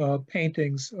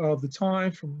paintings of the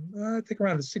time from, I think,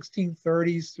 around the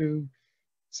 1630s through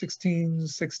 1660s,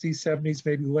 70s,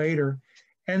 maybe later.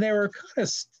 And they were kind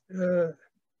of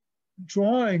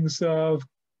drawings of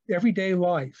everyday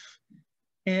life.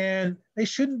 And they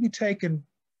shouldn't be taken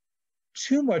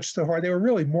too much to heart. They were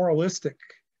really moralistic.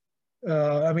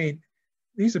 I mean,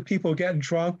 these are people getting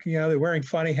drunk, they're wearing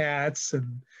funny hats,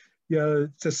 and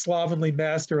it's a slovenly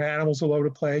mess. There are animals all over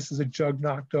the place. There's a jug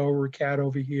knocked over, a cat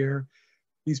over here.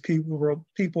 These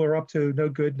people are up to no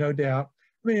good, no doubt.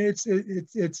 I mean,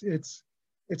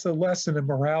 it's a lesson in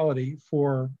morality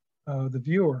for the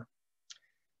viewer.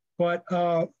 But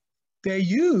they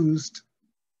used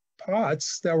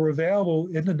pots that were available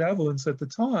in the Netherlands at the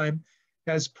time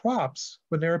as props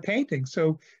when they were painting.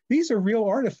 So these are real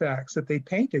artifacts that they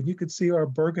painted. You could see our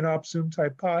Bergen-op-Zoom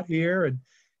type pot here, and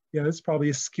it's probably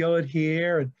a skillet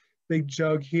here, and big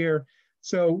jug here.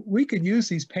 So we can use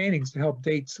these paintings to help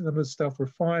date some of the stuff we're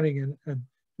finding and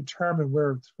determine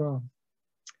where it's from.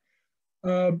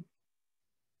 I'm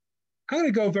going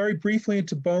to go very briefly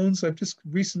into bones. I've just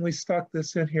recently stuck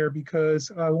this in here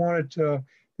because I wanted to,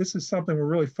 this is something we're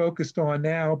really focused on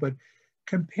now, but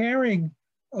comparing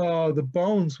the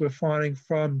bones we're finding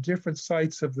from different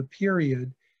sites of the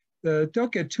period,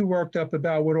 don't get too worked up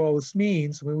about what all this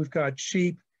means. I mean, we've got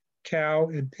sheep, cow,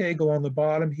 and pig along the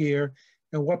bottom here,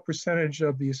 and what percentage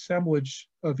of the assemblage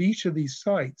of each of these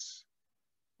sites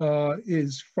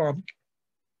is from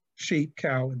sheep,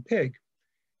 cow, and pig.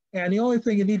 And the only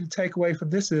thing you need to take away from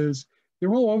this is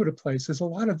they're all over the place. There's a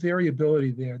lot of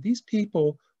variability there. These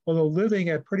people, although living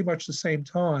at pretty much the same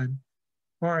time,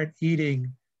 aren't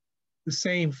eating the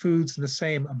same foods in the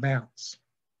same amounts.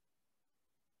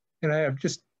 And I have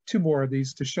just two more of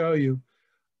these to show you.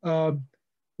 When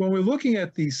we're looking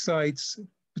at these sites,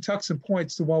 Patuxent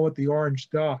Point's the one with the orange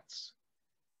dots.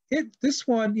 This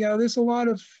one, there's a lot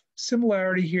of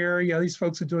similarity here. These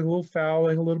folks are doing a little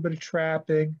fowling, a little bit of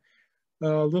trapping,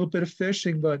 a little bit of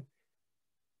fishing, but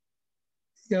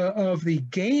of the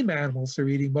game animals they're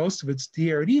eating, most of it's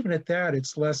deer, and even at that,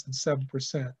 it's less than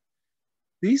 7%.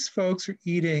 These folks are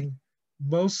eating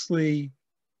mostly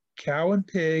cow and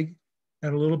pig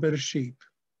and a little bit of sheep.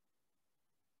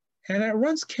 And it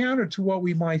runs counter to what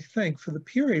we might think for the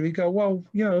period. We go, well,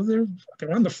 they're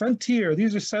on the frontier.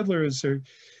 These are settlers. They're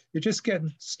just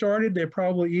getting started. They're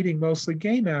probably eating mostly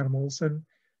game animals. And,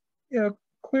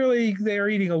 clearly they're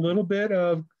eating a little bit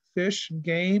of fish and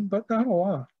game, but not a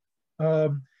lot.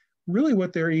 Really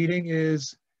what they're eating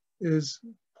is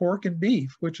pork and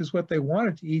beef, which is what they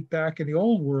wanted to eat back in the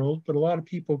old world, but a lot of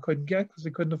people couldn't get because they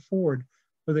couldn't afford,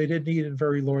 or they didn't eat in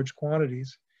very large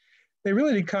quantities. They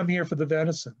really didn't come here for the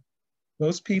venison.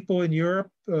 Most people in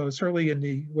Europe, certainly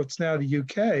in what's now the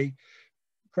UK,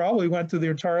 probably went through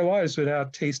their entire lives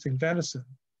without tasting venison,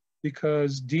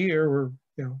 because deer were,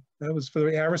 that was for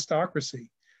the aristocracy.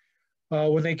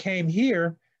 When they came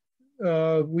here,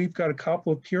 we've got a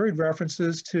couple of period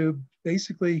references to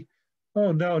basically,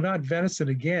 oh no, not venison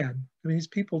again. I mean, these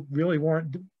people really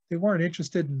weren't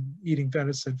interested in eating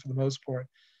venison for the most part.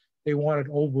 They wanted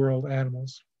old world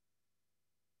animals.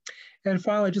 And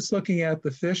finally, just looking at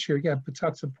the fish here, again,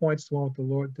 Patuxent Point's the one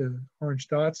with the orange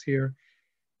dots here.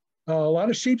 A lot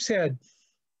of sheep's head.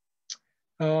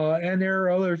 And there are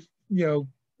other,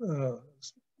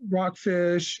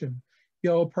 rockfish and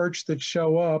yellow perch that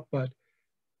show up, but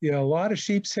a lot of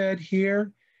sheep's head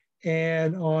here.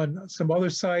 And on some other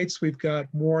sites, we've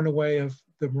got more in the way of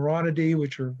the Moronidae,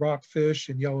 which are rockfish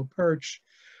and yellow perch.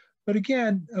 But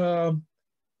again,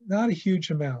 not a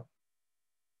huge amount.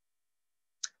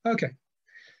 Okay,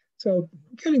 so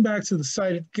getting back to the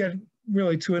site, getting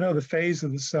really to another phase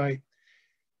of the site.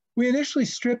 We initially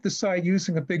stripped the site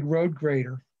using a big road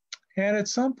grader. And at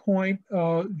some point,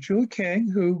 Julie King,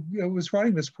 who was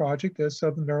running this project as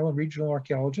Southern Maryland Regional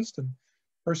Archaeologist and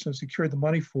person who secured the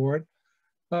money for it,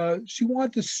 she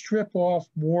wanted to strip off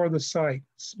more of the site,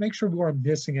 make sure we weren't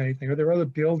missing anything. Are there other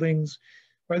buildings?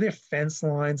 Are there fence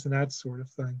lines and that sort of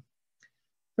thing?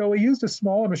 So we used a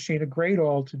smaller machine, a grade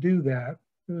all, to do that.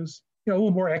 It was a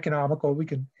little more economical. We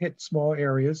could hit small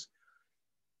areas.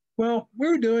 Well, we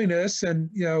were doing this, and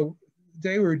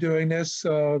they were doing this.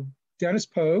 Dennis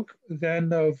Pogue,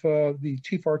 then of the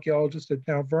chief archaeologist at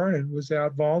Mount Vernon, was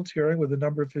out volunteering with a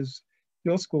number of his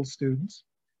field school students.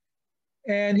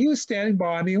 And he was standing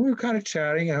by me, and we were kind of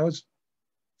chatting, as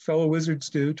fellow wizards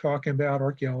do, talking about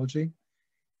archaeology.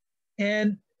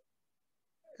 And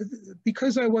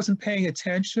because I wasn't paying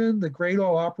attention, the grade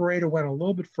all operator went a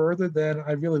little bit further than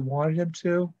I really wanted him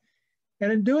to.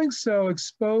 And in doing so,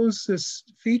 exposed this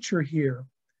feature here,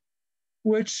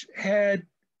 which had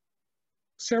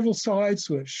several sides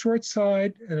to it, short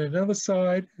side and another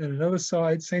side and another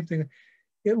side, same thing.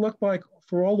 It looked like,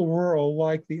 for all the world,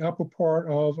 like the upper part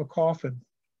of a coffin.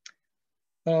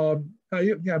 It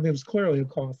was clearly a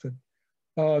coffin.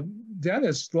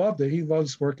 Dennis loved it. He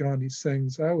loves working on these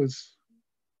things. I'm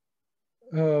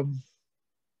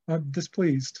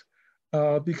displeased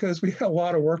because we had a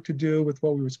lot of work to do with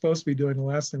what we were supposed to be doing. The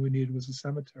last thing we needed was a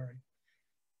cemetery.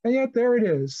 And yet there it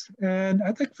is. And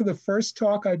I think for the first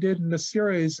talk I did in the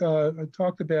series, I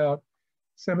talked about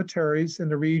cemeteries in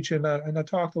the region, and I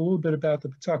talked a little bit about the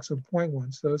Patuxent Point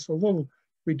one. So it's a little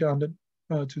redundant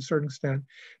to a certain extent.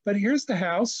 But here's the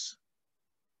house.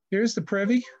 Here's the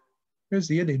privy. Here's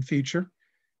the Indian feature.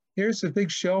 Here's the big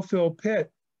shell-filled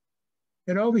pit.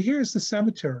 And over here is the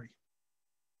cemetery,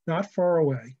 not far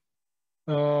away.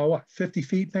 50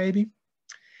 feet maybe?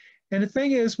 And the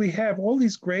thing is, we have all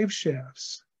these grave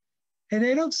shafts. And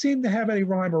they don't seem to have any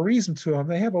rhyme or reason to them.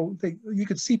 You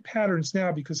could see patterns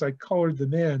now because I colored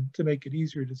them in to make it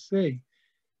easier to see.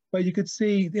 But you could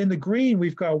see in the green,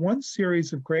 we've got one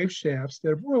series of grave shafts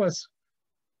that are more or less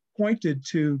pointed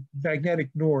to magnetic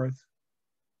north.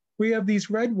 We have these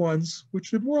red ones,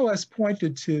 which are more or less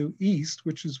pointed to east,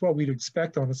 which is what we'd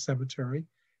expect on a cemetery,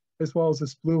 as well as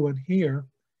this blue one here.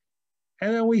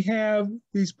 And then we have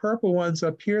these purple ones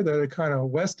up here that are kind of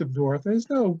west of north. There's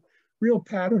no real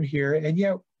pattern here, and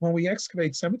yet when we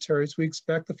excavate cemeteries, we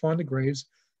expect to find the graves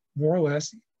more or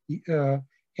less head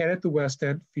at the west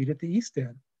end, feet at the east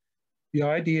end. The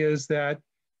idea is that,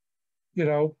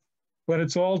 when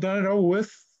it's all done and over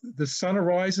with, the sun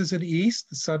arises in the east,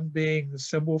 the sun being the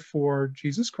symbol for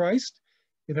Jesus Christ,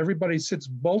 and everybody sits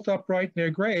bolt upright in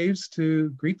their graves to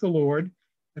greet the Lord,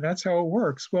 and that's how it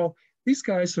works. Well, these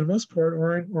guys, for the most part,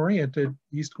 are oriented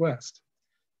east-west.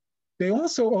 They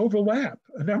also overlap.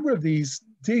 A number of these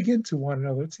dig into one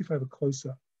another. Let's see if I have a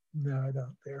close-up. No, I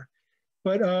don't there.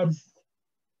 But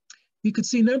you can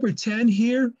see number 10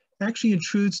 here actually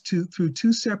intrudes through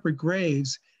two separate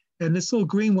graves. And this little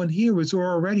green one here was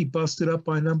already busted up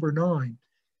by number 9.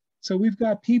 So we've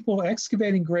got people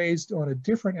excavating graves on a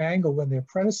different angle than their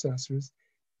predecessors,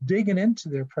 digging into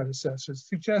their predecessors,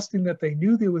 suggesting that they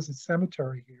knew there was a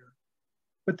cemetery here,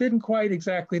 but didn't quite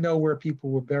exactly know where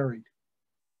people were buried.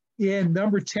 In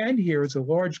number 10 here is a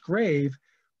large grave.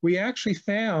 We actually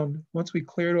found, once we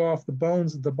cleared off the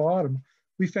bones at the bottom,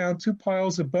 we found 2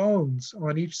 piles of bones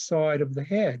on each side of the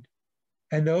head.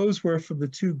 And those were from the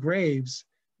 2 graves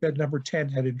that number 10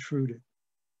 had intruded.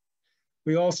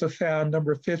 We also found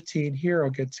number 15 here,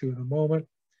 I'll get to in a moment.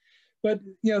 But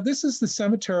this is the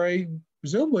cemetery,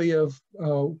 presumably of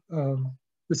the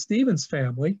Stephens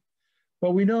family.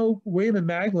 But we know William and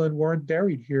Magdalen weren't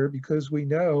buried here because we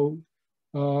know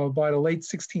by the late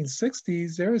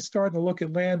 1660s, they were starting to look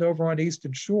at land over on the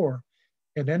Eastern Shore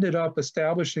and ended up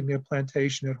establishing their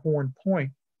plantation at Horn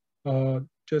Point,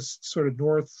 just sort of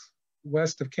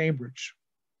northwest of Cambridge.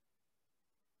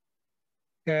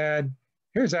 And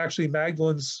here's actually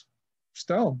Magdalen's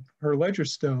stone, her ledger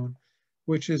stone,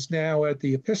 which is now at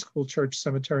the Episcopal Church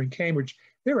Cemetery in Cambridge.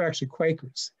 They were actually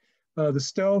Quakers. The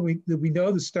stone, we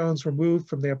know the stones were moved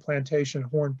from their plantation at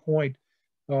Horn Point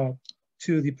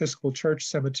to the Episcopal Church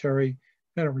Cemetery.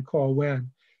 I don't recall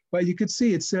when, but you could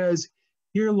see it says,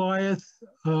 "Here lieth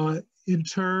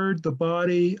interred the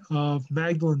body of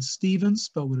Magdalen Stephens,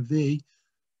 spelled with a V,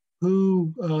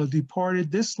 who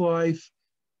departed this life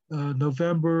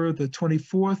November the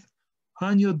 24th,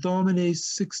 Anno Domini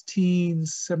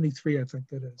 1673, I think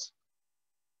that is.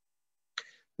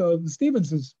 So the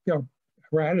Stephens is,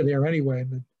 we're out of there anyway,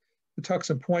 and the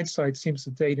Patuxent Point site seems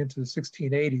to date into the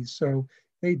 1680s. So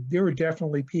there were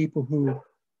definitely people who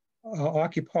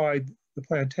occupied the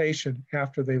plantation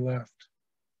after they left.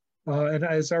 And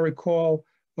as I recall,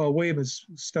 William's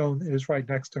stone is right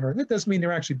next to her. That doesn't mean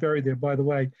they're actually buried there, by the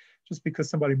way. Just because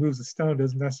somebody moves a stone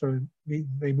doesn't necessarily mean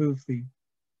they move the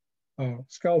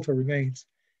skeletal remains.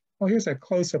 Well, here's that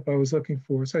close-up I was looking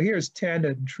for. So here's 10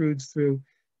 that intrudes through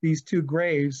these two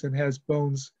graves and has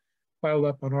bones piled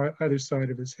up on either side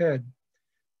of his head.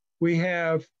 We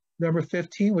have number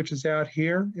 15, which is out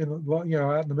here, out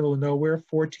in the middle of nowhere,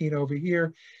 14 over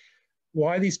here.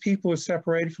 Why these people are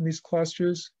separated from these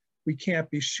clusters, we can't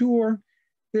be sure.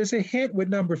 There's a hint with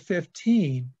number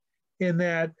 15 in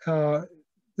that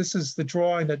this is the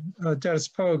drawing that Dennis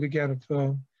Pogue, again,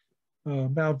 of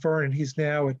Mount Vernon. He's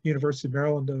now at University of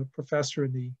Maryland, a professor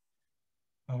in the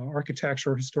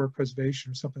architecture or historic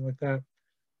preservation or something like that.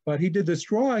 But he did this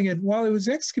drawing, and while he was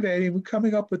excavating, we're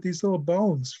coming up with these little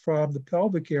bones from the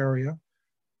pelvic area.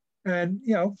 And,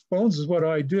 bones is what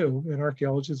I do in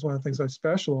archaeology. Is one of the things I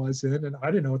specialize in, and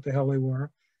I didn't know what the hell they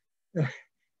were.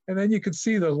 And then you could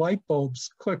see the light bulbs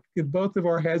click in both of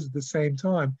our heads at the same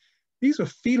time. These are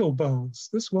fetal bones.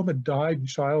 This woman died in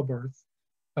childbirth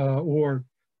or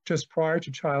just prior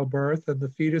to childbirth, and the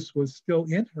fetus was still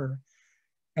in her.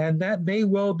 And that may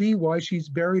well be why she's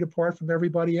buried apart from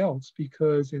everybody else,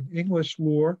 because in English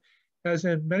lore, as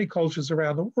in many cultures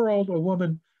around the world, a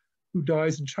woman who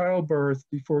dies in childbirth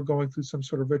before going through some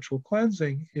sort of ritual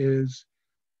cleansing is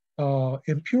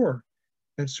impure.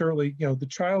 And certainly, the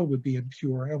child would be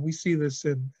impure. And we see this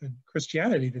in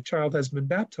Christianity. The child has been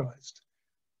baptized.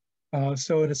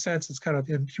 So in a sense, it's kind of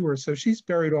impure. So she's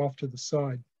buried off to the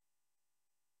side.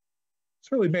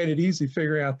 It's really made it easy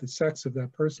figuring out the sex of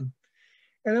that person.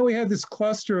 And then we have this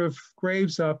cluster of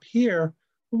graves up here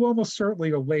who almost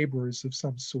certainly are laborers of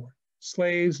some sort,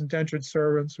 slaves, indentured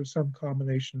servants, or some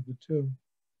combination of the two.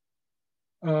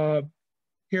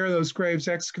 Here are those graves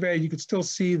excavated. You can still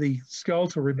see the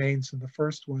skeletal remains in the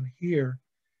first one here.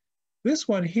 This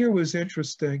one here was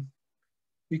interesting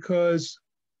because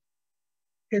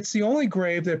it's the only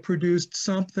grave that produced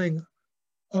something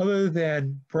other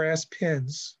than brass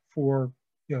pins for,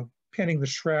 pinning the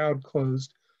shroud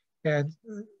closed. And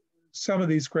some of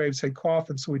these graves had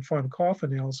coffins, so we'd find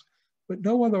coffin nails, but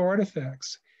no other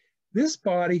artifacts. This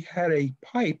body had a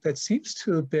pipe that seems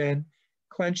to have been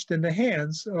clenched in the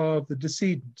hands of the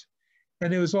decedent.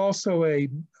 And there was also a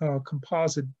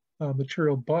composite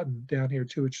material button down here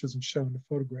too, which doesn't show in the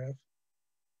photograph.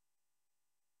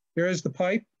 There is the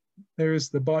pipe, there's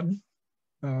the button,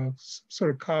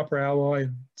 sort of copper alloy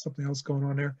and something else going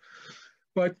on there.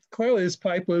 But clearly this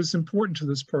pipe was important to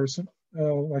this person.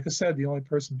 Like I said, the only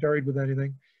person buried with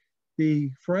anything.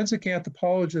 The forensic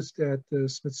anthropologist at the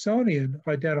Smithsonian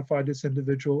identified this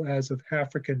individual as of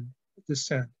African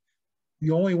descent.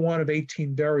 The only one of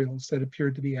 18 burials that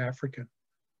appeared to be African.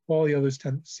 All the others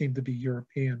seemed to be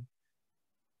European.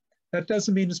 That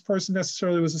doesn't mean this person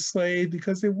necessarily was a slave,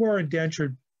 because there were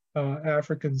indentured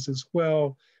Africans as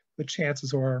well, but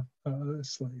chances are a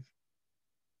slave.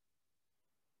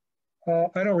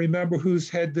 I don't remember whose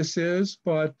head this is,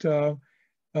 but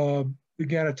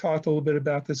again, I talked a little bit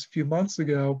about this a few months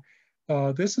ago.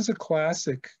 This is a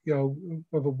classic, of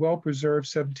a well-preserved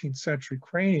 17th century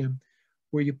cranium,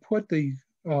 where you put the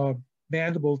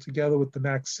mandible together with the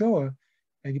maxilla,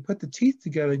 and you put the teeth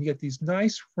together, and you get these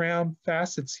nice round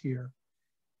facets here.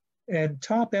 And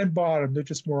top and bottom, they're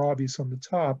just more obvious on the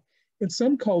top. In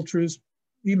some cultures,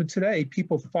 even today,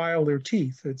 people file their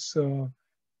teeth.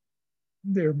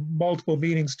 There are multiple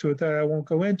meanings to it that I won't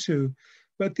go into,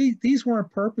 but these weren't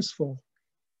purposeful.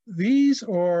 These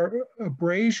are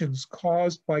abrasions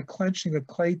caused by clenching a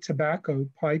clay tobacco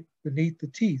pipe beneath the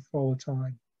teeth all the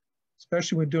time,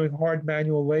 especially when doing hard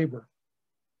manual labor.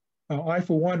 I,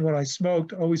 for one, when I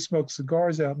smoked, always smoked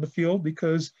cigars out in the field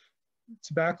because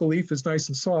tobacco leaf is nice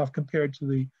and soft compared to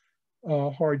the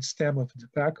hard stem of a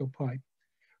tobacco pipe.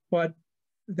 But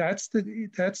that's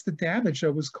the damage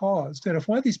that was caused. And if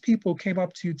one of these people came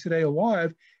up to you today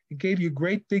alive and gave you a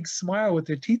great big smile with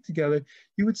their teeth together,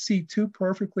 you would see two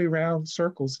perfectly round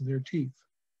circles in their teeth.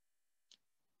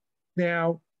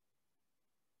 Now,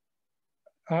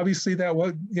 obviously that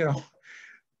was,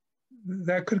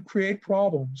 that could create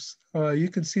problems. You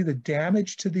can see the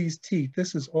damage to these teeth.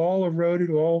 This is all eroded,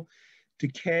 all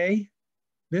decay,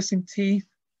 missing teeth.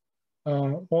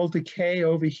 All decay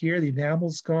over here, the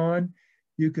enamel's gone.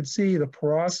 You can see the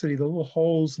porosity, the little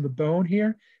holes in the bone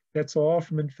here, that's all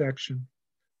from infection.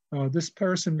 This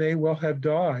person may well have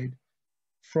died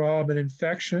from an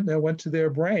infection that went to their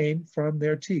brain from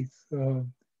their teeth.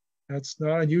 That's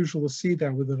not unusual to see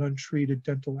that with an untreated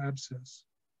dental abscess.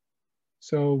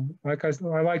 So like I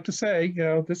like to say, you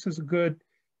know, this is a good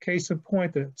case in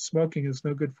point that smoking is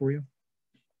no good for you.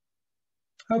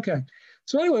 Okay,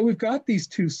 so anyway, we've got these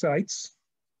two sites.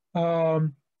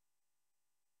 They're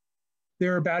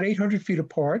about 800 feet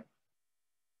apart.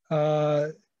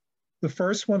 The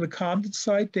first one, the Compton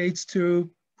site, dates to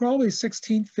probably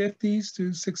 1650s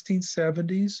to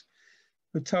 1670s.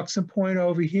 The Patuxent Point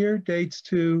over here dates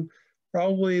to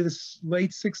probably the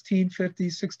late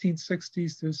 1650s,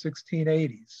 1660s to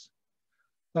 1680s.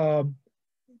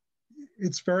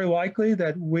 It's very likely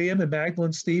that William and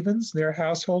Magdalen Stephens, their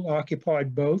household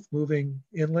occupied both, moving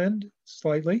inland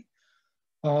slightly,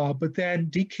 but then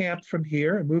decamped from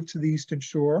here and moved to the Eastern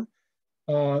Shore.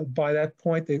 By that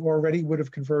point, they already would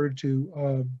have converted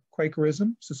to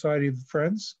Quakerism, Society of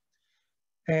Friends.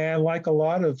 And like a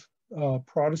lot of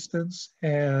Protestants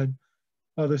and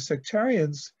other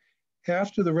sectarians,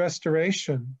 after the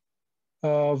restoration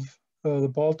of the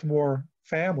Baltimore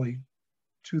family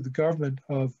to the government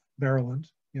of Maryland,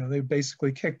 you know, they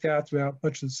basically kicked out throughout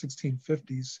much of the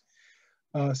 1650s.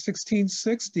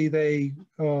 1660, they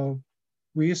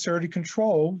reasserted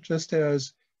control, just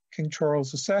as King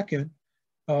Charles II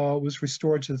was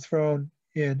restored to the throne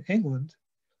in England.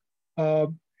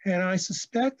 And I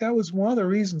suspect that was one of the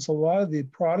reasons a lot of the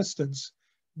Protestants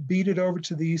beat it over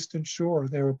to the Eastern Shore.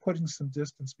 They were putting some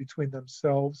distance between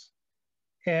themselves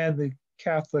and the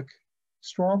Catholic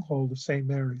stronghold of St.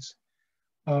 Mary's.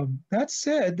 That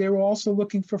said, they were also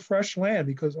looking for fresh land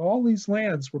because all these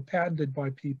lands were patented by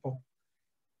people.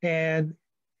 And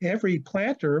every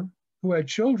planter who had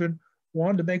children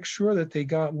wanted to make sure that they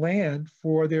got land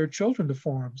for their children to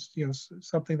farm, you know,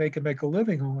 something they could make a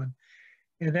living on.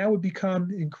 And that would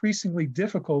become increasingly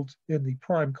difficult in the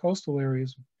prime coastal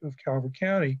areas of Calvert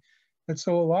County. And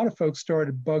so a lot of folks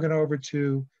started bugging over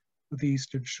to the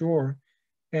Eastern Shore.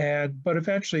 But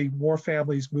eventually more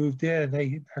families moved in, and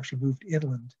they actually moved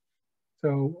inland.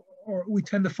 So we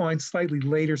tend to find slightly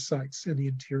later sites in the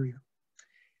interior.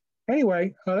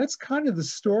 Anyway, that's kind of the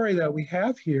story that we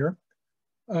have here.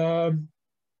 And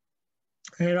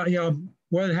you know, I'm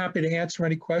more than happy to answer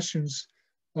any questions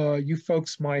you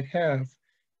folks might have.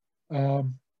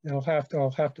 I'll have to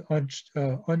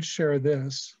unshare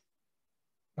this.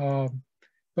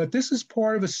 But this is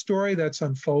part of a story that's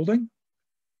unfolding.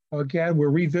 Again, we're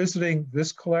revisiting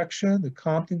this collection, the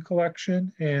Compton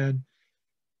collection, and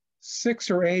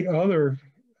 6 or 8 other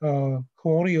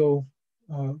colonial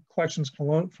collections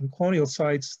from colonial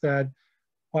sites that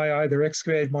I either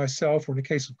excavated myself or in the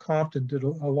case of Compton did a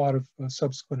lot of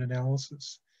subsequent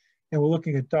analysis. And we're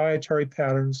looking at dietary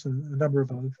patterns and a number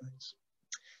of other things.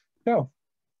 So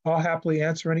I'll happily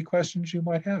answer any questions you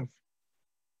might have.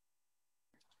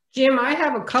 Jim, I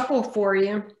have a couple for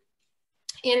you.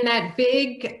 In that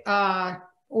big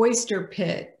oyster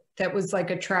pit that was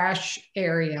like a trash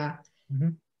area,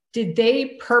 did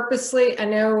they purposely, I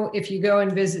know if you go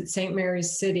and visit St.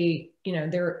 Mary's City, you know,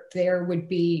 there would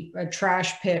be a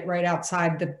trash pit right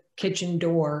outside the kitchen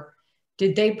door.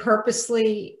 Did they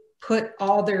purposely put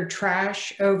all their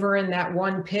trash over in that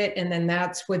one pit, and then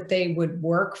that's what they would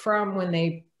work from when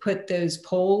they put those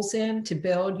poles in to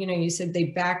build? You know, you said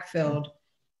they backfilled.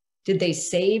 Did they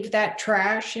save that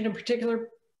trash in a particular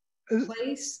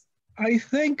place? I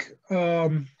think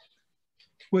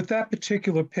with that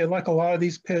particular pit, like a lot of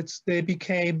these pits, they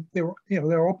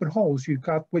were open holes. You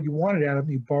got what you wanted out of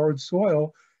them. You borrowed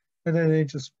soil, and then they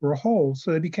just were holes.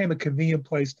 So they became a convenient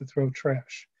place to throw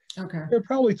trash. Okay. They're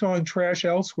probably throwing trash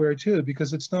elsewhere too,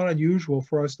 because it's not unusual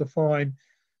for us to find,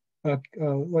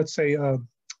 let's say, a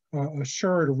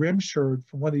shirt, a rim shirt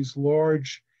from one of these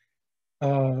large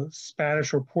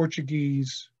Spanish or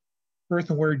Portuguese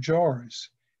earthenware jars.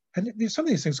 And some of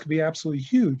these things could be absolutely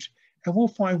huge. And we'll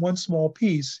find one small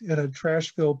piece in a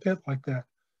trash-filled pit like that.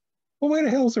 Well, where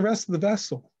the hell is the rest of the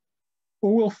vessel?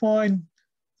 Or we'll find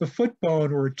the foot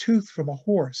bone or a tooth from a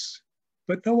horse,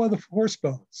 but no other horse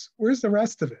bones. Where's the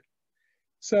rest of it?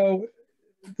 So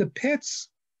the pits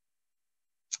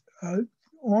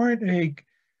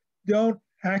don't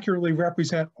accurately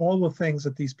represent all the things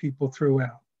that these people threw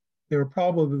out. They were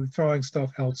probably throwing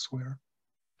stuff elsewhere.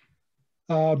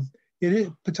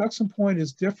 Patuxent Point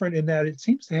is different in that it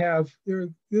seems to have,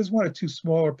 there's 1 or 2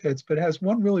 smaller pits, but it has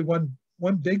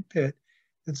one big pit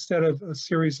instead of a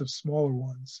series of smaller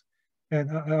ones.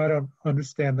 And I don't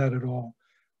understand that at all.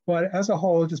 But as a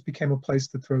whole, it just became a place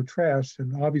to throw trash.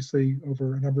 And obviously,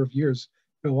 over a number of years,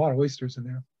 there were a lot of oysters in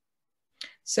there.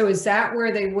 So is that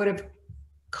where they would have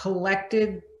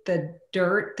collected the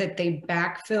dirt that they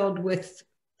backfilled with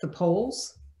the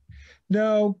poles?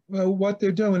 No, what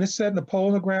they're doing is setting a pole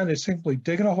in the ground. They're simply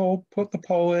digging a hole, put the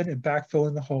pole in, and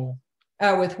backfilling the hole.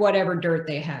 Oh, with whatever dirt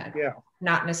they had. Yeah.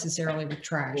 Not necessarily with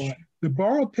trash. Well, the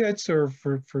borrow pits are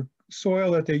for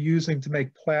soil that they're using to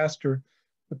make plaster.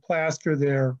 The plaster,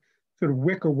 they're sort of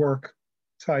wickerwork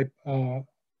type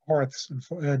hearths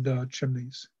and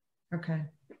chimneys. Okay.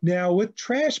 Now, with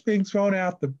trash being thrown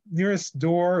out the nearest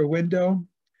door or window,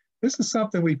 this is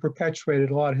something we perpetuated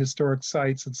at a lot of historic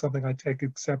sites and something I take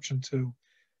exception to.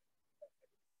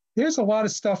 There's a lot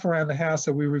of stuff around the house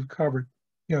that we recovered,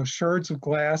 you know, sherds of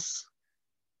glass,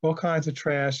 all kinds of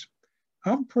trash.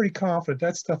 I'm pretty confident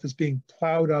that stuff is being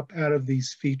plowed up out of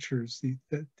these features,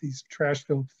 these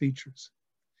trash-filled features.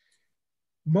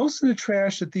 Most of the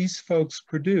trash that these folks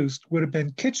produced would have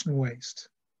been kitchen waste.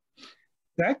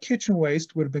 That kitchen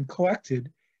waste would have been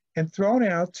collected and thrown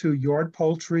out to yard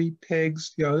poultry,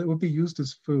 pigs, you know, it would be used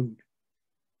as food.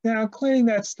 Now, cleaning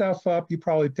that stuff up, you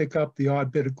probably pick up the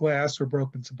odd bit of glass or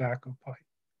broken tobacco pipe.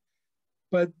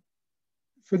 But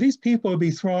for these people to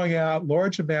be throwing out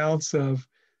large amounts of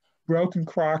broken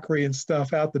crockery and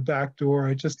stuff out the back door,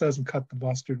 it just doesn't cut the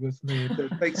mustard with me.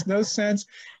 It makes no sense.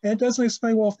 And it doesn't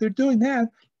explain, well, if they're doing that,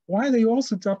 why are they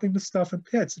also dumping the stuff in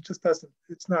pits? It just doesn't,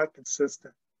 it's not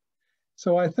consistent.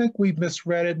 So I think we've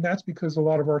misread it, and that's because a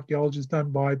lot of archaeology is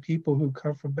done by people who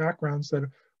come from backgrounds that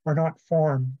are not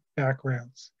farm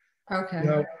backgrounds. Okay. You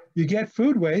know, you get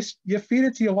food waste, you feed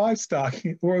it to your livestock,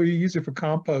 or you use it for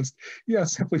compost. You know,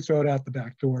 simply throw it out the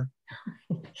back door.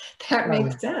 That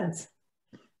makes sense.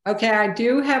 Okay, I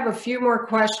do have a few more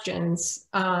questions.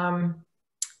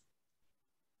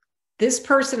 This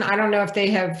person, I don't know if they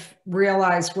have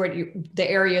realized the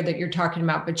area that you're talking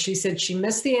about, but she said she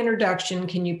missed the introduction.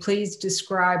 Can you please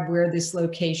describe where this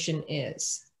location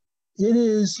is? It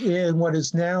is in what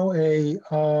is now a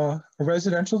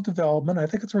residential development. I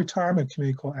think it's a retirement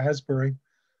community called Asbury,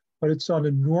 but it's on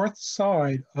the north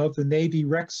side of the Navy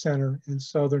Rec Center in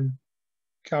southern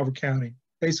Calvert County,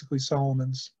 basically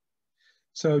Solomon's.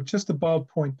 So just above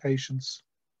Point Patience,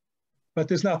 but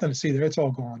there's nothing to see there. It's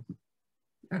all gone.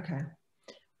 Okay.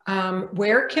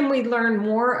 Where can we learn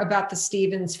more about the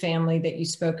Stephens family that you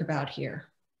spoke about here?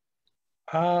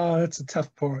 That's a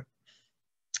tough part.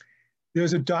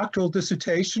 There's a doctoral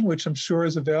dissertation, which I'm sure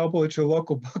is available at your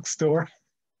local bookstore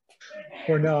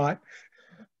or not.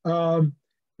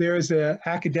 There's an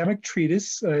academic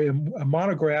treatise, a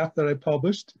monograph that I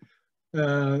published,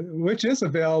 which is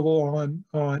available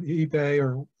on eBay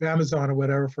or Amazon or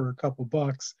whatever for a couple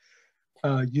bucks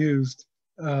used.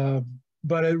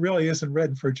 But it really isn't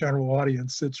written for a general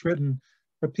audience. It's written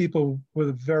for people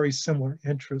with very similar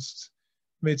interests.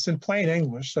 I mean, it's in plain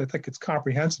English, so I think it's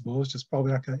comprehensible. It's just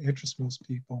probably not going to interest most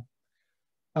people.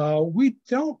 We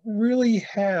don't really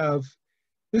have,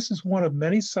 this is one of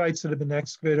many sites that have been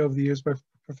excavated over the years by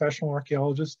professional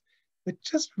archaeologists. It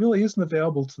just really isn't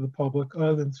available to the public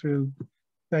other than through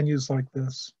venues like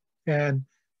this. And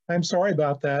I'm sorry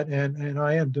about that, and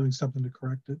I am doing something to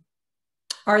correct it.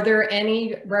 Are there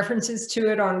any references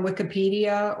to it on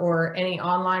Wikipedia or any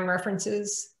online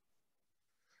references?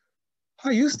 I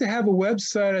used to have a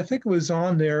website, I think it was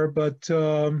on there, but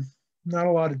not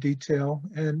a lot of detail.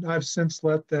 And I've since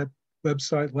let that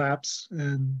website lapse,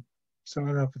 and so I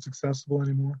don't know if it's accessible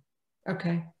anymore.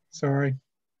 Okay. Sorry.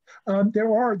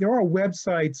 There are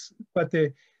websites, but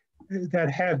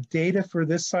that have data for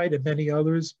this site and many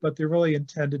others, but they're really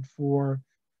intended for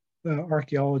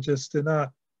archaeologists. They're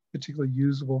not particularly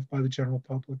usable by the general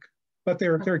public, but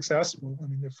they're accessible. I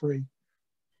mean, they're free.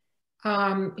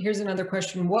 Here's another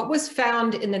question. What was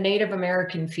found in the Native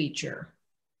American feature?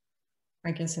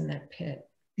 I guess in that pit.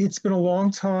 It's been a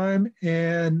long time,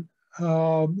 and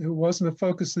it wasn't the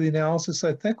focus of the analysis.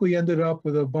 I think we ended up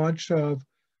with a bunch of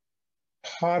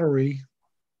pottery,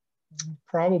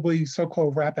 probably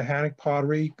so-called Rappahannock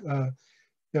pottery, you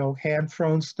know,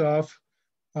 hand-thrown stuff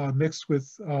mixed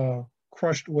with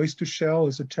crushed oyster shell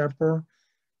as a temper.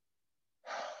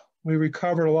 We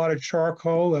recovered a lot of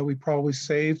charcoal that we probably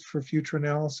saved for future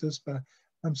analysis, but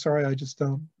I'm sorry, I just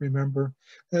don't remember.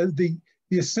 The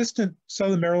assistant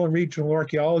Southern Maryland regional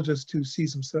archaeologist who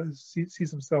sees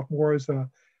himself more as a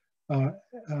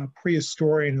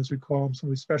prehistorian, as we call him,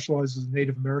 somebody who specializes in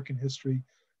Native American history,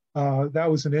 that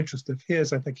was an interest of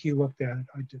his. I think he looked at it,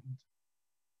 I didn't.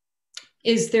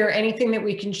 Is there anything that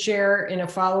we can share in a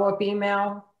follow-up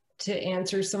email to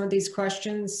answer some of these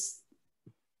questions?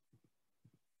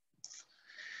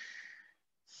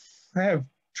 I have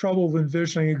trouble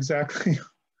envisioning exactly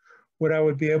what I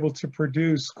would be able to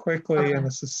produce quickly in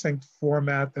a succinct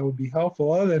format that would be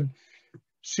helpful, other than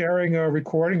sharing a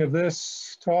recording of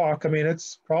this talk. I mean,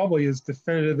 it's probably as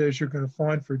definitive as you're going to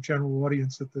find for a general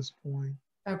audience at this point.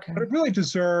 Okay. But it really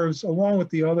deserves, along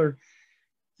with the other,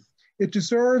 it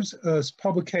deserves a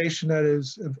publication that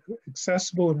is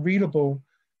accessible and readable,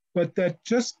 but that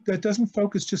doesn't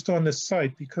focus just on this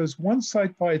site, because one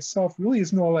site by itself really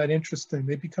isn't all that interesting.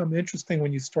 They become interesting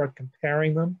when you start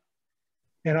comparing them.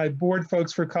 And I bored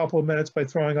folks for a couple of minutes by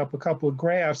throwing up a couple of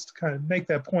graphs to kind of make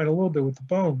that point a little bit with the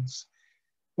bones.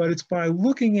 But it's by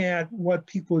looking at what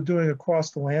people are doing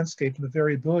across the landscape and the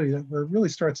variability that where it really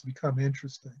starts to become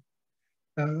interesting.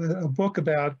 A book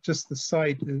about just the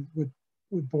site would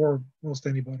bore most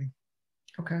anybody.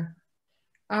 Okay.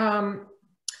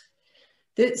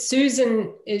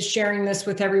 Susan is sharing this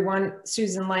with everyone.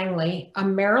 Susan Langley, a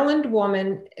Maryland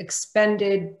woman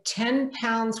expended 10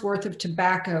 pounds worth of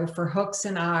tobacco for hooks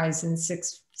and eyes in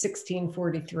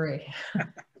 1643.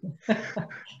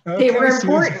 They were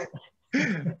important.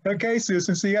 Okay,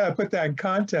 Susan, so you got to put that in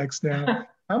context now.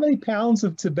 How many pounds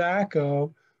of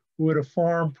tobacco would a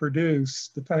farm produce,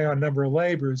 depending on number of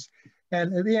labors?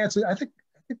 And the answer, I think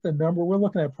the number, we're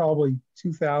looking at probably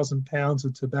 2,000 pounds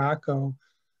of tobacco.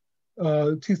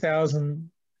 2,000,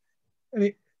 I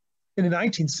mean, in the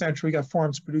 19th century, we got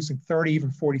farms producing 30, even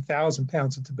 40,000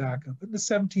 pounds of tobacco. But in the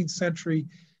 17th century,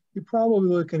 you're probably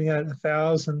looking at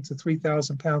 1,000 to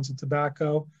 3,000 pounds of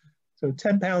tobacco. So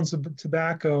 10 pounds of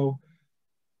tobacco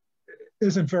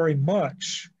isn't very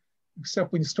much,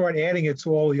 except when you start adding it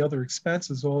to all the other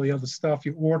expenses, all the other stuff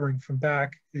you're ordering from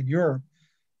back in Europe,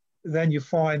 then you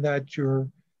find that your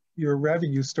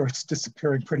revenue starts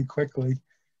disappearing pretty quickly.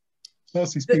 Most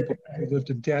of these people have lived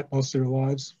in debt most of their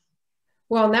lives.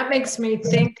 Well, and that makes me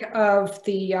think of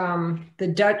the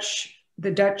Dutch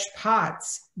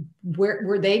pots.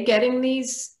 Were they getting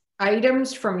these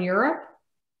items from Europe?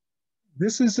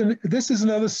 This is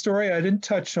another story I didn't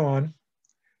touch on.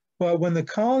 But when the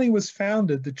colony was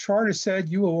founded, the charter said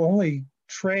you will only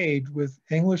trade with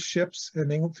English ships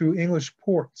and through English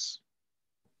ports,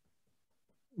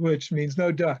 which means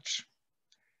no Dutch.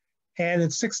 And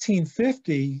in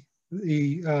 1650,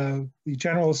 the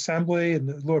General Assembly and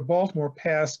the Lord Baltimore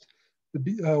passed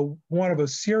one of a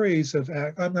series of,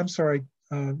 I'm sorry,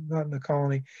 not in the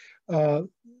colony, the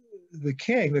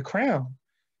king, the crown,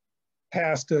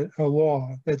 passed a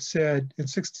law that said,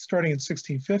 starting in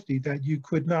 1650, that you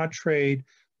could not trade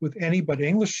with any but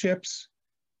English ships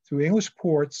through English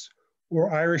ports,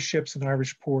 or Irish ships in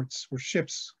Irish ports, or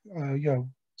ships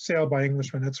sailed by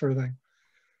Englishmen, that sort of thing.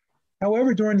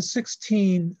 However, during the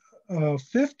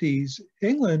 1650s,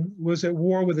 England was at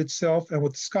war with itself and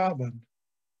with Scotland,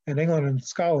 and England and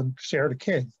Scotland shared a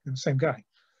king, the same guy.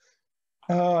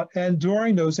 And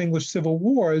during those English civil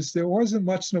wars, there wasn't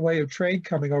much in the way of trade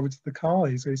coming over to the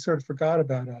colonies. They sort of forgot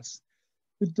about us.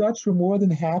 The Dutch were more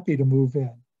than happy to move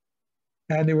in.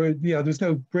 And there's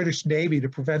no British Navy to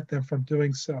prevent them from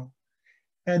doing so.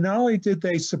 And not only did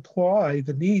they supply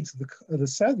the needs of the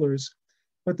settlers,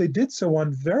 but they did so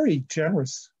on very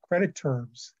generous credit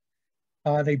terms.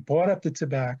 They bought up the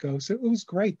tobacco, so it was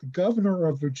great. The governor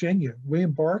of Virginia,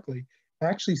 William Barclay,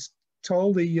 actually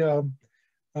told the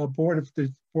Board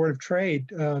of Trade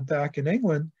back in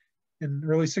England in the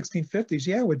early 1650s,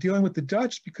 yeah, we're dealing with the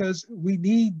Dutch because we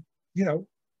need them,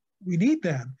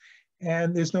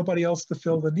 and there's nobody else to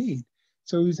fill the need.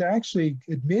 So he was actually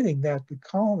admitting that the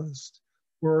colonists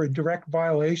were in direct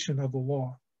violation of the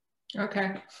law.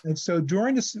 Okay. And so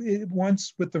during this,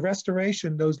 once with the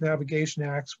Restoration, those navigation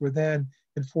acts were then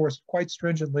enforced quite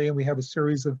stringently, and we have a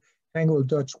series of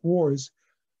Anglo-Dutch wars.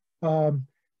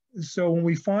 So when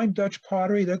we find Dutch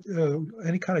pottery,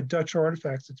 any kind of Dutch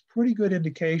artifacts, it's a pretty good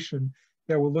indication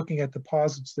that we're looking at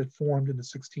deposits that formed in the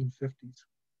 1650s.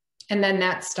 And then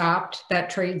that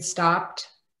trade stopped?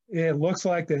 It looks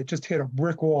like that. It just hit a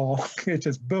brick wall. It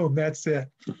just, boom, that's it.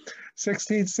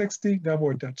 1660, no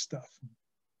more Dutch stuff.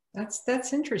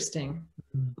 That's interesting.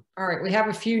 Mm-hmm. All right, we have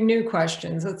a few new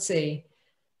questions. Let's see.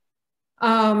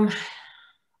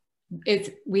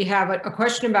 We have a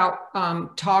question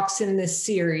about talks in this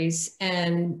series,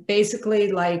 and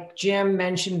basically, like Jim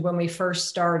mentioned when we first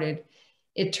started,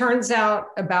 it turns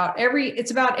out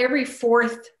it's about every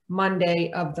fourth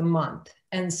Monday of the month.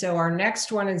 And so our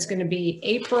next one is going to be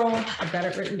I've got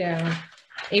it written down,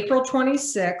 April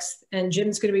 26th, and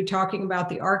Jim's going to be talking about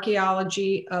the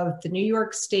archaeology of the New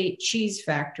York State cheese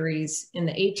factories in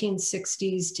the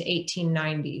 1860s to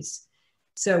 1890s.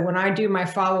 So when I do my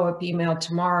follow-up email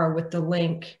tomorrow with the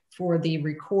link for the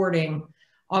recording,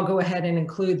 I'll go ahead and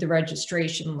include the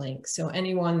registration link. So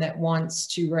anyone that wants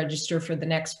to register for the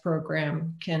next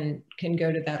program can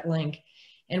go to that link.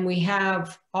 And we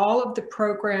have all of the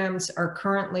programs are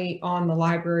currently on the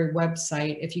library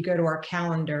website. If you go to our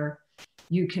calendar,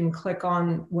 you can click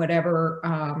on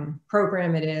whatever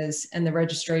program it is and the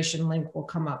registration link will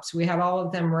come up. So we have all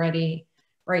of them ready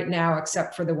right now,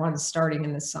 except for the ones starting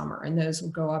in the summer, and those will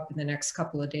go up in the next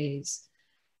couple of days.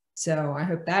 So I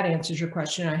hope that answers your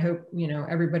question. I hope, you know,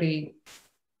 everybody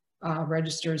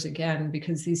registers again,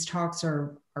 because these talks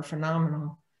are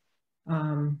phenomenal.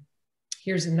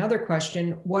 Here's another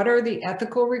question. What are the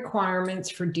ethical requirements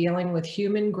for dealing with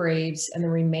human graves and the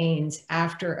remains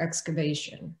after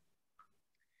excavation?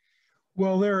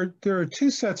 Well, there are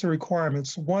two sets of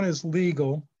requirements. One is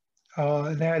legal,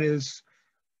 and that is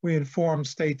we inform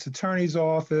state's attorney's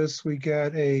office. We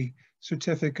get a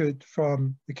certificate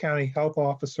from the county health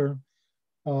officer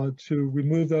to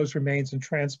remove those remains and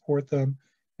transport them.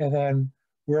 And then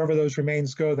wherever those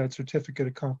remains go, that certificate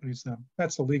accompanies them.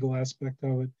 That's the legal aspect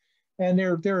of it. And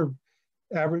they're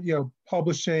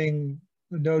publishing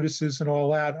notices and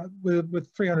all that.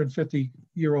 With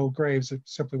 350-year-old graves, it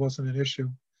simply wasn't an issue.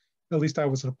 At least I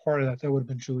wasn't a part of that. That would have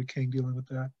been Julie King dealing with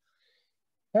that.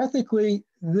 Ethically,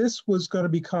 this was going to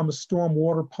become a storm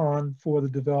water pond for the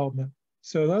development.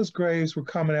 So those graves were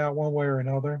coming out one way or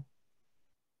another.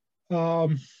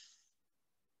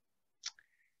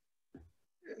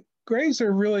 Graves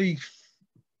are really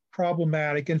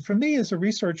problematic. And for me as a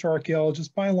research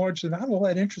archaeologist, by and large, they're not all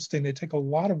that interesting. They take a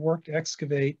lot of work to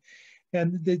excavate.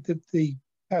 And the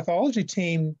pathology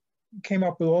team came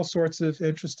up with all sorts of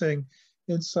interesting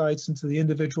insights into the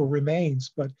individual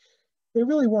remains, but they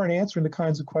really weren't answering the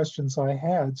kinds of questions I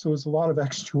had. So it was a lot of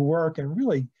extra work and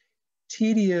really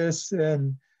tedious,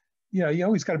 and you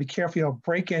always got to be careful you don't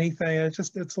break anything.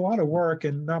 It's a lot of work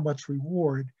and not much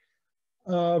reward.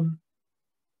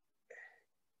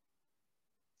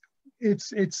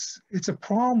 It's a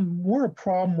problem, more a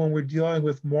problem when we're dealing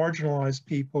with marginalized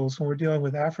peoples, when we're dealing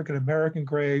with African American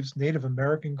graves, Native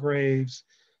American graves,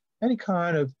 any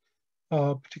kind of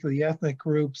particularly ethnic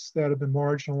groups that have been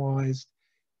marginalized,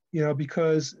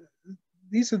 because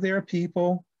these are their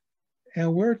people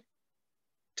and we're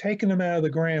taking them out of the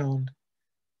ground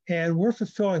and we're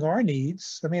fulfilling our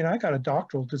needs. I mean, I got a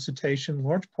doctoral dissertation, in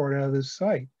large part out of this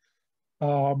site,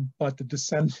 but the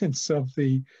descendants of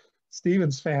the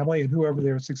Stephens family and whoever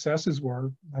their successors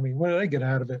were, I mean, what do they get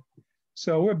out of it?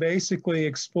 So we're basically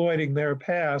exploiting their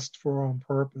past for our own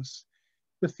purpose.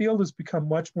 The field has become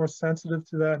much more sensitive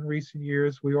to that in recent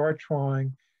years. We are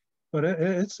trying, but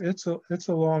it's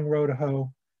a long road to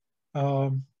hoe.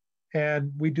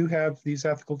 And we do have these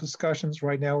ethical discussions.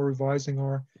 Right now we're revising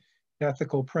our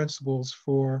ethical principles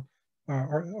for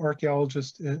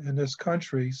archaeologists in this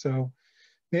country. So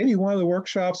maybe one of the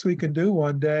workshops we can do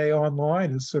one day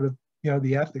online is sort of,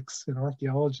 the ethics in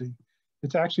archaeology.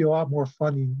 It's actually a lot more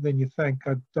fun than you think.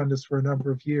 I've done this for a number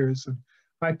of years, and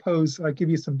I give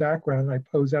you some background, I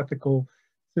pose ethical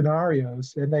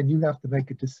scenarios, and then you have to make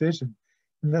a decision.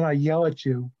 And then I yell at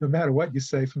you, no matter what you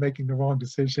say, for making the wrong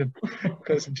decision,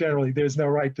 because generally there's no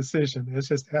right decision. It's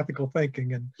just ethical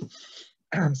thinking.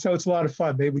 And so it's a lot of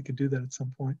fun. Maybe we could do that at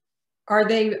some point. Are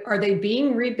they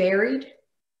being reburied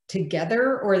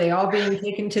together, or are they all being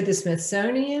taken to the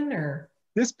Smithsonian, or?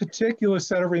 This particular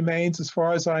set of remains, as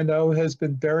far as I know, has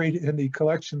been buried in the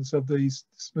collections of the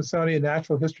Smithsonian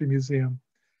Natural History Museum.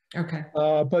 Okay.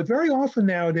 But very often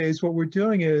nowadays, what we're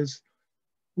doing is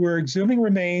we're exhuming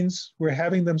remains, we're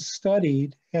having them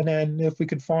studied, and then if we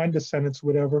can find descendants,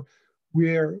 whatever,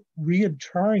 we're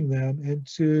reinterring them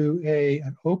into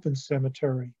an open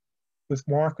cemetery with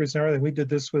markers and everything. We did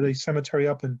this with a cemetery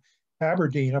up in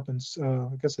Aberdeen, up in,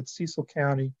 I guess it's Cecil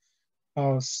County.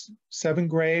 7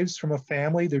 graves from a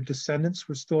family. Their descendants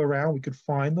were still around. We could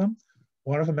find them.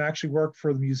 One of them actually worked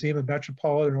for the Museum of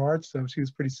Metropolitan Art, so she was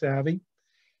pretty savvy.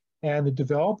 And the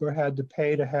developer had to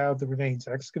pay to have the remains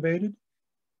excavated,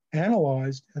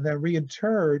 analyzed, and then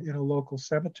reinterred in a local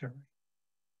cemetery,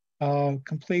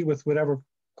 complete with whatever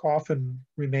coffin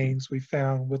remains we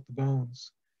found with the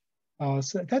bones.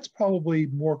 So that's probably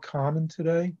more common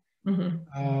today.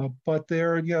 Mm-hmm. But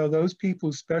there, those people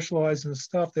who specialize in this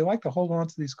stuff, they like to hold on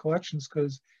to these collections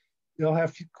because they'll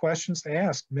have questions to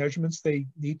ask, measurements they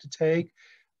need to take,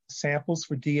 samples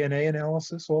for DNA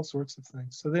analysis, all sorts of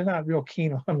things. So they're not real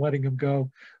keen on letting them go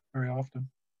very often.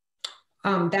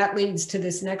 That leads to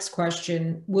this next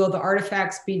question. Will the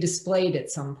artifacts be displayed at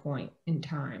some point in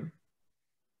time?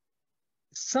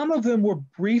 Some of them were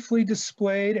briefly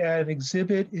displayed at an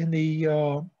exhibit in the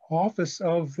office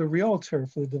of the realtor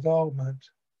for the development.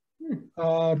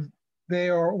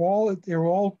 They're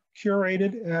all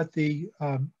curated at the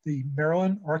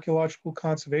Maryland Archaeological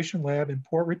Conservation Lab in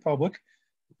Port Republic,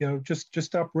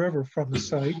 just upriver from the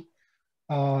site,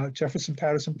 Jefferson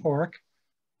Patterson Park.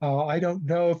 I don't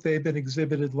know if they've been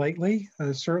exhibited lately.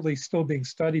 Certainly still being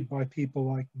studied by people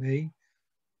like me.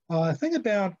 The thing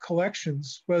about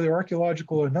collections, whether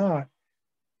archaeological or not,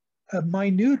 a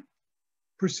minute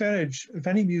percentage of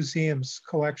any museum's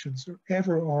collections are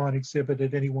ever on exhibit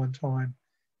at any one time.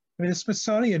 I mean, the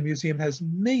Smithsonian Museum has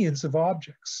millions of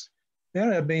objects. They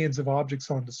don't have millions of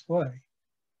objects on display.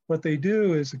 What they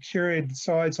do is a curator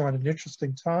decides on an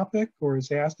interesting topic or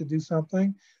is asked to do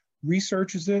something,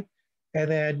 researches it, and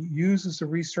then uses the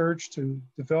research to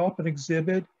develop an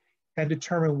exhibit and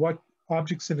determine what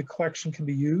objects in the collection can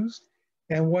be used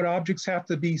and what objects have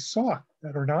to be sought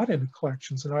that are not in the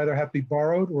collections and either have to be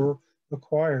borrowed or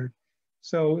acquired.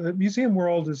 So the museum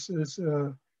world it's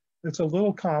a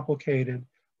little complicated.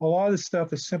 A lot of this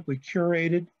stuff is simply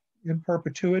curated in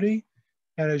perpetuity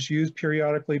and is used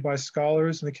periodically by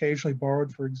scholars and occasionally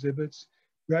borrowed for exhibits.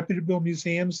 Reputable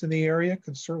museums in the area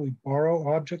can certainly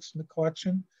borrow objects from the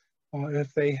collection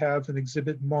if they have an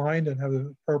exhibit in mind and have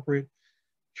the appropriate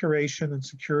curation and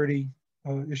security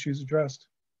issues addressed.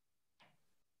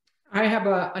 I have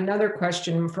another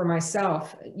question for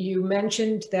myself. You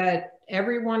mentioned that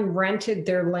everyone rented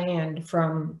their land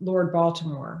from Lord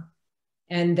Baltimore,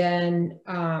 and then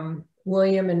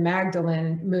William and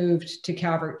Magdalen moved to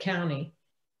Calvert County.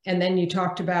 And then you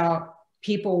talked about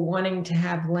people wanting to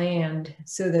have land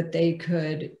so that they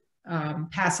could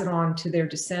pass it on to their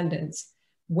descendants.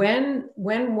 When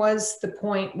was the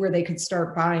point where they could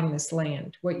start buying this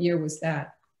land? What year was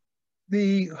that?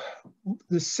 The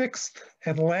sixth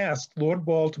and last Lord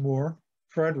Baltimore,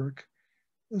 Frederick,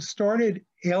 started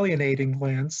alienating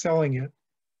land, selling it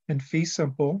in fee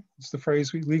simple. It's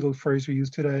the legal phrase we use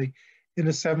today, in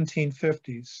the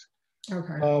 1750s.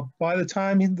 Okay. By the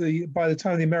time of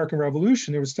the American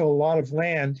Revolution, there was still a lot of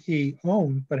land he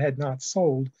owned but had not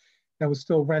sold, and was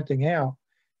still renting out.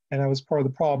 And that was part of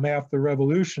the problem after the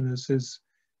Revolution. Is his,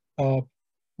 what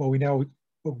we now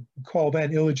call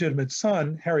then illegitimate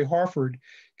son, Harry Harford,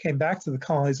 came back to the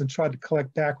colonies and tried to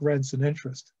collect back rents and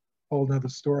interest. Whole nother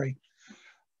story.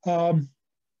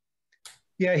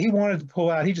 Yeah, he wanted to pull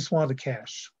out. He just wanted the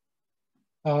cash.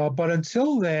 But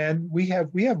until then, we have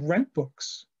rent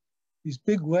books, these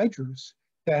big ledgers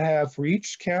that have for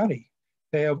each county.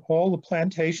 They have all the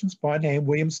plantations by name,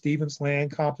 William Stephens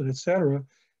land, Compton, etc.,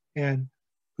 and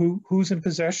who's in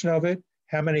possession of it,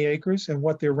 how many acres, and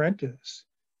what their rent is.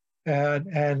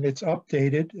 And it's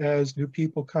updated as new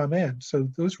people come in. So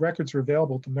those records are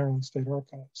available to Maryland State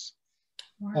Archives.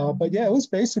 Wow. But yeah, it was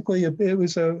basically,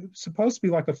 supposed to be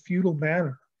like a feudal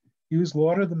manor. He was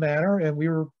lord of the manor, and we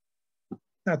were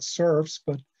not serfs,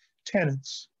 but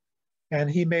tenants. And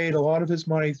he made a lot of his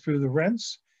money through the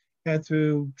rents and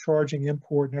through charging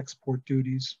import and export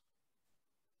duties.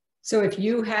 So if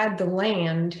you had the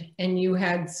land and you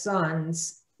had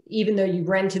sons, even though you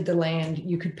rented the land,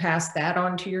 you could pass that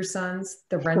on to your sons,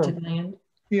 the rented land?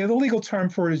 Yeah, the legal term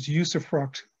for it is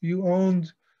usufruct. You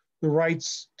owned the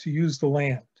rights to use the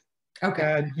land. Okay.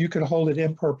 And you could hold it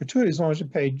in perpetuity as long as you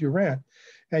paid your rent.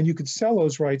 And you could sell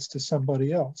those rights to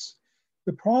somebody else.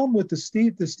 The problem with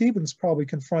the Stephens probably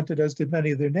confronted, as did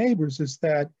many of their neighbors, is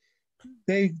that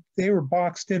they were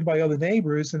boxed in by other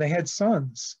neighbors and they had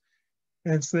sons.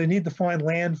 And so they need to find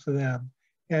land for them,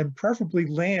 and preferably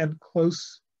land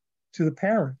close to the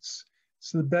parents.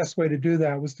 So the best way to do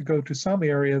that was to go to some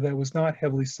area that was not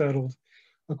heavily settled,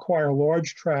 acquire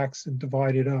large tracts and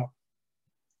divide it up.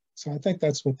 So I think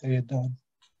that's what they had done.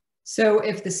 So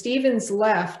if the Stephens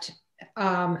left,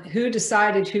 who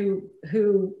decided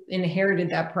who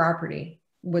inherited that property?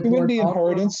 It wouldn't be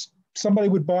inheritance. Somebody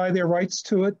would buy their rights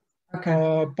to it.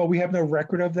 Okay. But we have no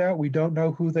record of that. We don't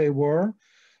know who they were.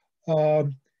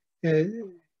 In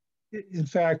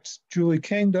fact, Julie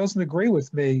King doesn't agree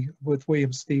with me with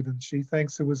William Stephens. She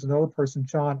thinks it was another person,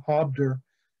 John Obder,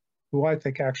 who I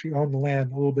think actually owned the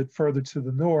land a little bit further to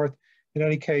the north. In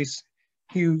any case,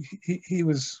 he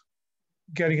was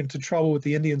getting into trouble with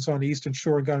the Indians on the Eastern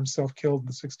Shore and got himself killed in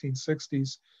the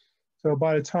 1660s. So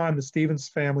by the time the Stephens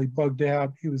family bugged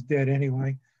out, he was dead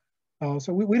anyway.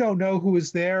 So we don't know who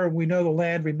was there, and we know the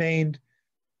land remained.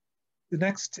 The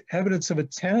next evidence of a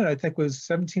tenant, I think, was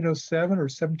 1707 or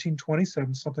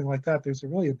 1727, something like that. There's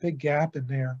really a big gap in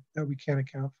there that we can't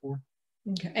account for.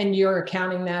 Okay. And you're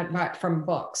accounting that from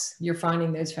books. You're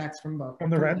finding those facts from books. From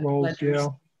the rent rolls, yeah.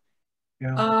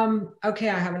 Okay,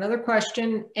 I have another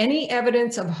question. Any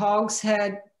evidence of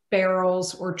hogshead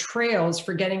barrels or trails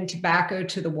for getting tobacco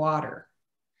to the water?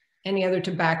 Any other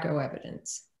tobacco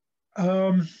evidence?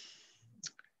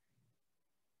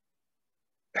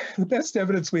 the best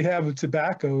evidence we have of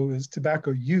tobacco is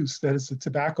tobacco use, that is the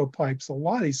tobacco pipes. A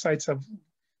lot of these sites have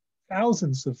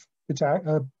thousands of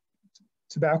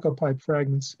tobacco pipe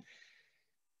fragments.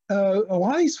 A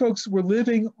lot of these folks were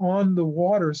living on the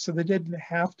water, so they didn't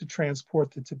have to transport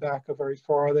the tobacco very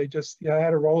far. They just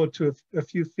had to roll it to a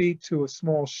few feet to a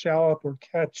small shallop or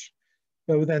ketch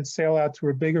that would then sail out to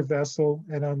a bigger vessel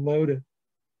and unload it.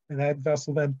 And that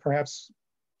vessel then perhaps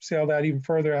sailed out even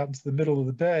further out into the middle of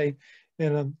the bay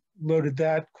and loaded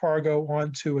that cargo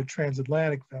onto a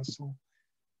transatlantic vessel.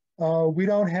 We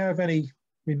don't have any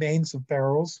remains of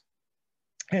barrels,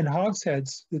 and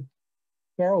hogsheads, the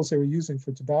barrels they were using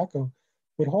for tobacco,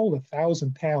 would hold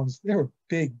 1,000 pounds. They were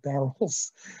big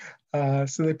barrels. So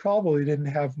they probably didn't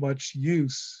have much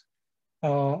use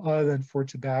other than for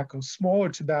tobacco. Smaller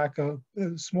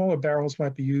barrels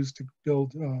might be used to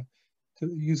build, to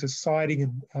use as siding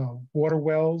in water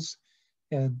wells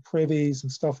and privies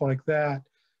and stuff like that.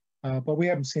 But we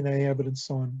haven't seen any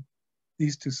evidence on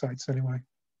these two sites anyway.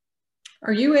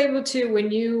 Are you able to,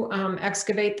 when you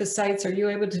excavate the sites, are you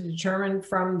able to determine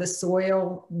from the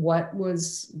soil what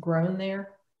was grown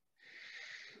there?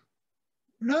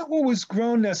 Not what was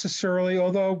grown necessarily,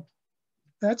 although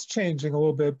that's changing a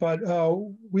little bit, but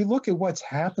we look at what's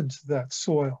happened to that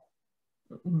soil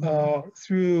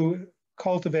through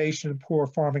cultivation and poor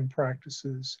farming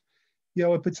practices. You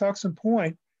know, at Patuxent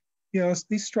Point, you know,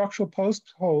 these structural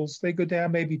post holes, they go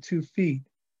down maybe 2 feet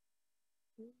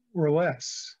or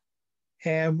less.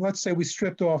 And let's say we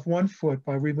stripped off 1 foot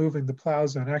by removing the plow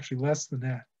zone, actually less than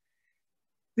that.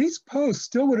 These posts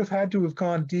still would have had to have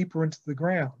gone deeper into the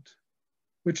ground,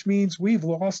 which means we've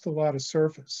lost a lot of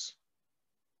surface.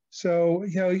 So,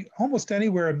 you know, almost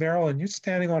anywhere in Maryland, you're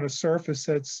standing on a surface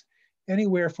that's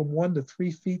anywhere from 1 to 3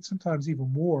 feet, sometimes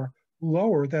even more,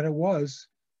 lower than it was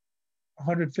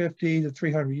 150 to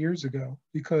 300 years ago,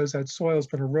 because that soil's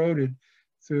been eroded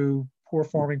through poor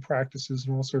farming practices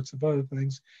and all sorts of other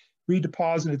things,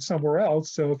 redeposited somewhere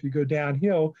else. So if you go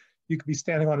downhill, you could be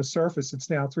standing on a surface that's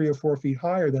now 3 or 4 feet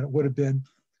higher than it would have been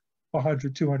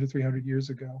 100, 200, 300 years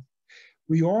ago.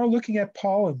 We are looking at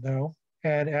pollen though,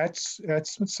 and at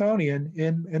Smithsonian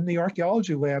in the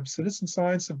archaeology lab, citizen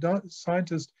scientists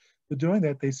are doing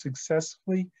that. They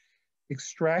successfully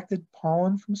extracted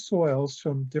pollen from soils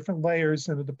from different layers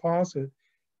in a deposit.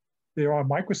 They're on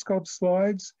microscope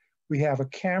slides. We have a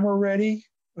camera ready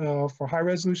for high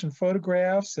resolution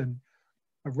photographs and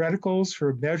reticles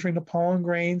for measuring the pollen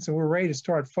grains, and we're ready to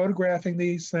start photographing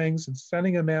these things and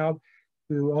sending them out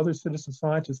to other citizen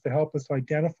scientists to help us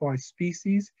identify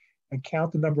species and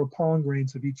count the number of pollen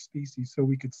grains of each species so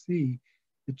we could see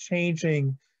the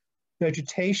changing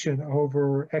vegetation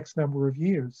over X number of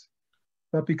years.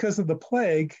 But because of the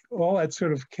plague, all that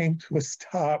sort of came to a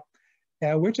stop.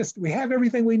 And we have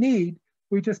everything we need.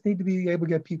 We just need to be able to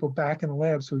get people back in the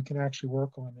lab so we can actually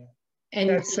work on that. And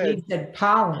you said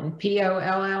pollen,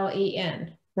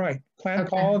 P-O-L-L-E-N. Right, plant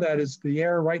pollen, that is the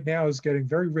air right now is getting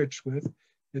very rich with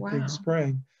at Big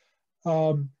Spring.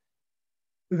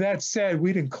 That said,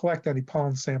 we didn't collect any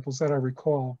pollen samples that I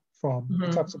recall from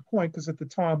Patuxent Point, because at the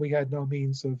time we had no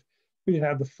means of, we didn't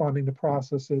have the funding to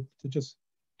process it. To just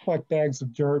collect bags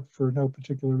of dirt for no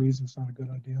particular reason is not a good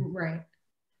idea. Right.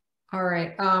 All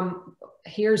right.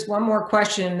 Here's one more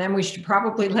question, and then we should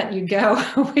probably let you go.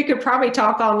 We could probably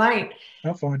talk all night.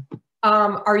 That's fine.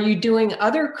 Are you doing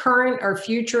other current or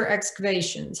future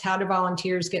excavations? How do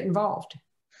volunteers get involved?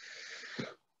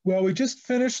 Well, we just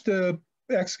finished the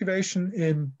excavation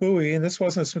in Bowie, and this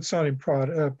wasn't a Smithsonian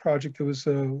project. It was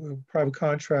a private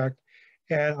contract.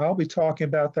 And I'll be talking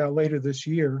about that later this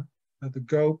year, the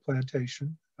Go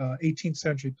plantation, 18th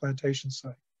century plantation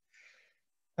site.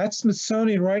 At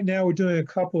Smithsonian right now, we're doing a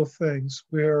couple of things.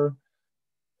 We're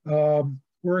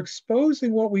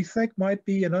exposing what we think might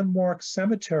be an unmarked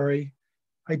cemetery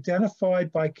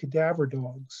identified by cadaver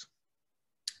dogs.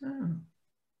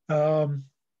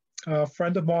 A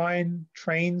friend of mine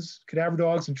trains cadaver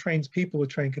dogs and trains people to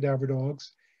train cadaver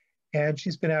dogs. And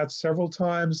she's been out several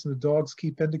times, and the dogs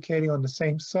keep indicating on the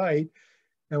same site.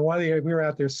 And we were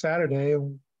out there Saturday,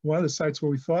 and one of the sites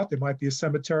where we thought there might be a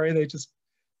cemetery, they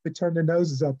turned their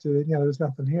noses up to, you know, there's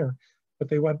nothing here. But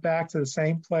they went back to the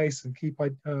same place and keep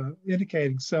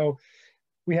indicating. So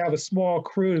we have a small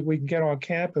crew that we can get on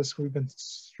campus. We've been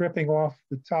stripping off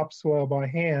the topsoil by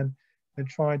hand and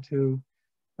trying to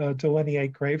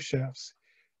delineate grave shafts.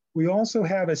 We also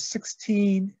have a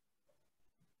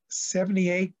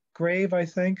 1678 grave, I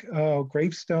think,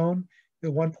 gravestone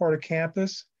in one part of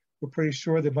campus. We're pretty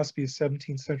sure there must be a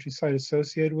 17th century site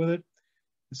associated with it.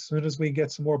 As soon as we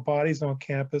get some more bodies on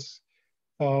campus,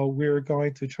 we're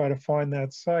going to try to find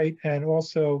that site. And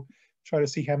also, try to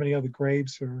see how many other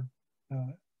graves are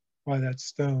by that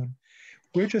stone.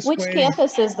 We're just Which waiting.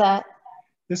 campus is that?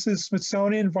 This is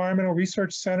Smithsonian Environmental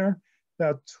Research Center,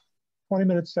 about 20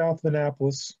 minutes south of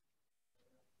Annapolis.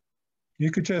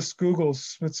 You could just Google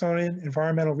Smithsonian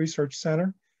Environmental Research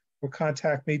Center or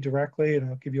contact me directly and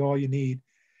I'll give you all you need.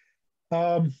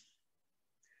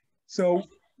 So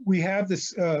we have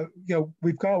this,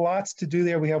 we've got lots to do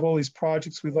there. We have all these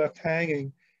projects we left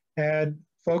hanging and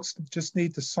folks just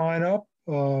need to sign up.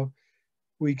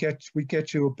 We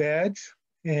get you a badge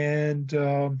and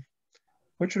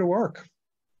put you to work.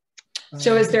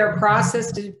 So is there a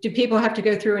process? Do people have to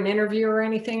go through an interview or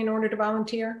anything in order to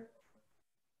volunteer?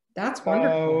 That's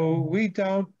wonderful. We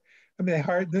don't. I mean,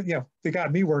 they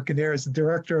got me working there as the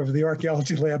director of the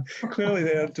archaeology lab. Clearly,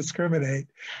 they don't discriminate.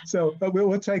 So, but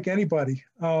we'll take anybody.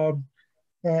 And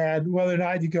whether or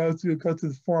not you go through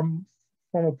the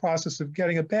formal process of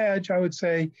getting a badge, I would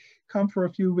say come for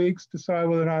a few weeks, decide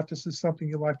whether or not this is something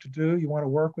you like to do. You want to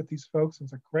work with these folks.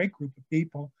 It's a great group of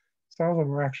people. Some of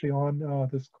them are actually on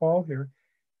this call here.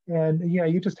 And yeah,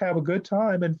 you just have a good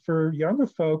time. And for younger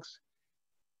folks,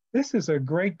 this is a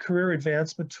great career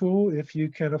advancement tool if you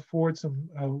can afford some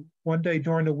one day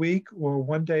during the week or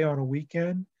one day on a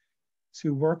weekend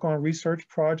to work on research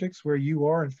projects where you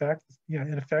are, in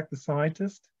effect, a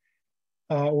scientist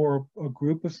or a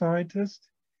group of scientists.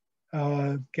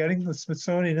 Getting the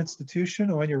Smithsonian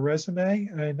Institution on your resume,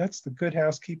 I mean, that's the good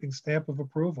housekeeping stamp of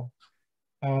approval.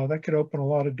 That could open a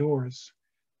lot of doors.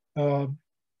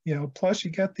 Plus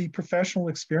you get the professional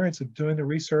experience of doing the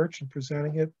research and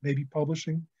presenting it, maybe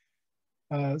publishing.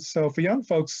 So for young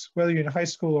folks, whether you're in high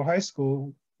school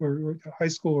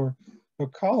or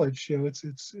college,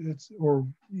 it's or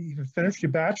even finish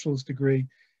your bachelor's degree,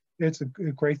 it's a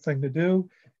great thing to do.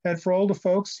 And for older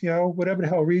folks, whatever the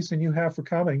hell reason you have for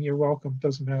coming, you're welcome.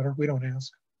 Doesn't matter. We don't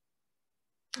ask.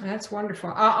 That's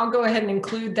wonderful. I'll go ahead and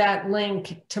include that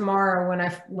link tomorrow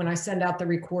when I send out the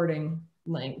recording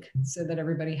link so that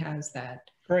everybody has that.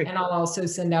 Great. And I'll also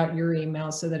send out your email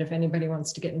so that if anybody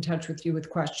wants to get in touch with you with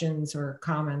questions or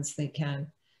comments, they can.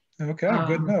 Okay,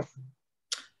 good enough.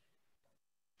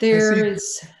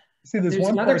 There's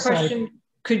one another question.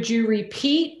 Could you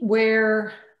repeat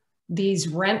where these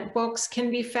rent books can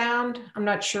be found? I'm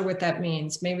not sure what that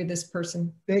means. Maybe this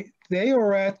person. They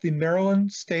are at the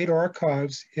Maryland State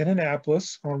Archives in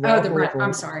Annapolis on Route the rent.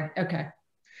 I'm sorry. Okay,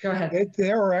 go ahead.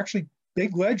 They are actually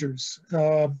big ledgers.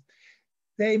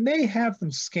 They may have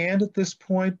them scanned at this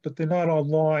point, but they're not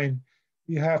online.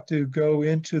 You have to go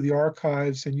into the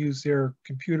archives and use their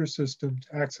computer system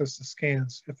to access the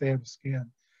scans if they have a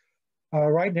scan.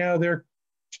 Right now, they're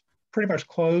pretty much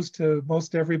closed to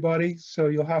most everybody, so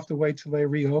you'll have to wait till they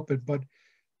reopen, but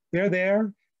they're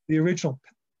there. The original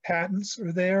patents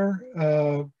are there.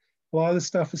 A lot of the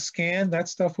stuff is scanned. That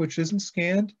stuff which isn't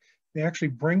scanned, they actually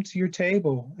bring to your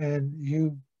table and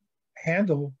you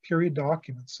handle period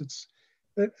documents.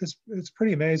 It's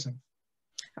pretty amazing.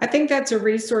 I think that's a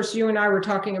resource. You and I were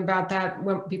talking about that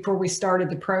before we started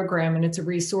the program, and it's a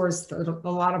resource that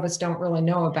a lot of us don't really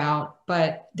know about,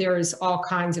 but there is all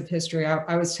kinds of history.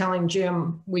 I was telling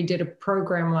Jim, we did a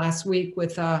program last week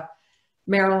with a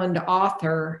Maryland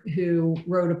author who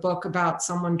wrote a book about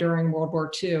someone during World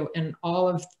War II, and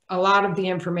a lot of the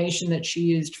information that she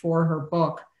used for her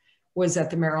book was at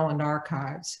the Maryland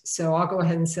Archives. So I'll go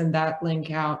ahead and send that link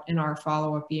out in our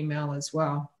follow-up email as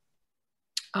well.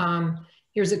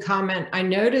 Here's a comment. I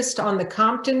noticed on the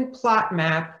Compton plot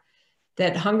map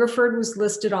that Hungerford was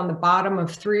listed on the bottom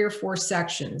of 3 or 4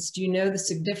 sections. Do you know the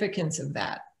significance of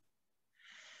that?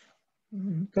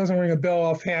 Doesn't ring a bell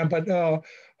offhand, but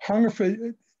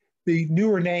Hungerford, the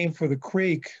newer name for the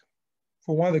creek,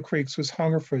 for one of the creeks was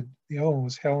Hungerford. The other one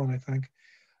was Helen, I think.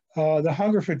 The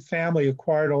Hungerford family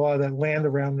acquired a lot of that land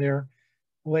around there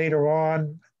later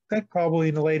on, I think probably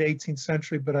in the late 18th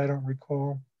century, but I don't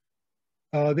recall.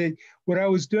 What I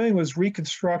was doing was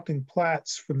reconstructing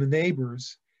plats from the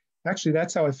neighbors. Actually,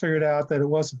 that's how I figured out that it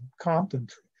wasn't Compton.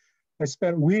 I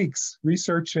spent weeks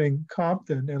researching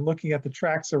Compton and looking at the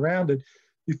tracks around it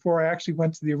before I actually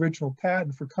went to the original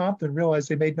patent for Compton and realized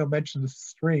they made no mention of the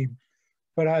stream.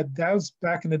 But that was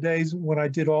back in the days when I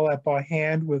did all that by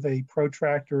hand with a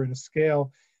protractor and a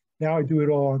scale. Now I do it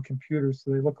all on computers,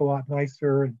 so they look a lot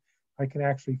nicer, and I can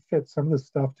actually fit some of the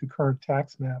stuff to current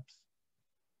tax maps.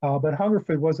 But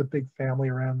Hungerford was a big family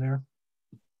around there.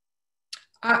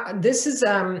 This is,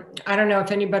 I don't know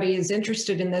if anybody is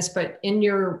interested in this, but in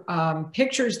your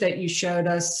pictures that you showed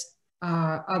us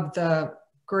of the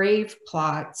grave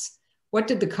plots, what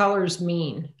did the colors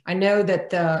mean? I know that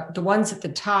the ones at the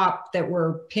top that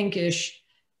were pinkish,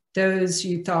 those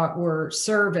you thought were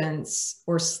servants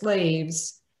or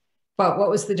slaves, But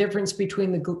what was the difference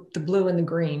between the blue and the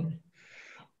green?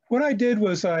 What I did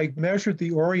was I measured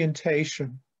the orientation.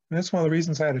 And that's one of the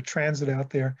reasons I had a transit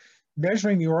out there,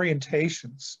 measuring the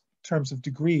orientations in terms of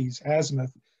degrees,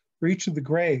 azimuth, for each of the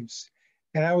graves.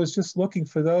 And I was just looking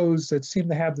for those that seemed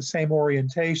to have the same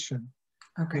orientation.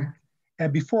 Okay.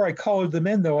 And before I colored them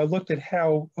in, though, I looked at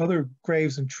how other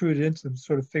graves intruded into them,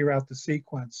 sort of figure out the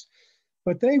sequence.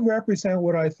 But they represent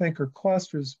what I think are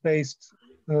clusters based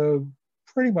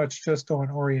pretty much just on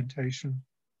orientation.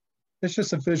 It's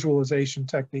just a visualization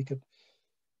technique.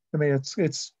 I mean,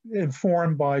 it's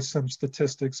informed by some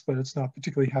statistics, but it's not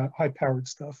particularly high-powered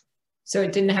stuff. So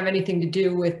it didn't have anything to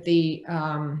do with the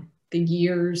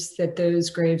years that those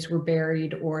graves were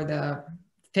buried or the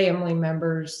family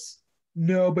members?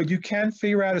 No, but you can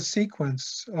figure out a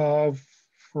sequence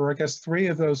for I guess 3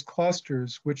 of those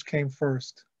clusters, which came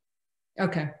first.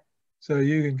 Okay. So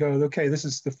you can go, okay, this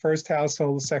is the first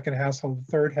household, the second household,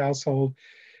 the third household.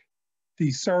 The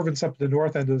servants up at the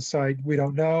north end of the site, we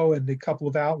don't know, and the couple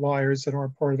of outliers that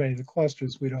aren't part of any of the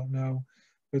clusters, we don't know.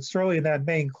 But certainly in that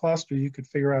main cluster, you could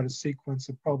figure out a sequence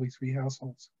of probably 3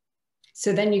 households.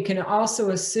 So then you can also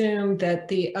assume that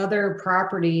the other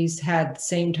properties had the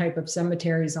same type of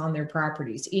cemeteries on their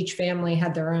properties. Each family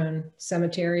had their own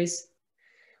cemeteries?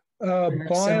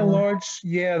 By and large,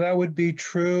 yeah, that would be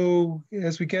true.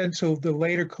 As we get into the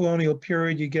later colonial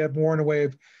period, you get more in the way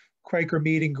of Quaker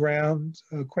meeting grounds,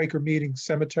 Quaker meeting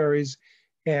cemeteries,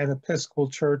 and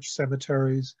Episcopal church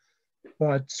cemeteries.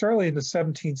 But certainly in the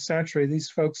 17th century,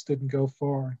 these folks didn't go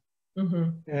far.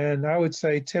 Mm-hmm. And I would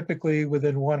say typically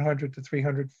within 100 to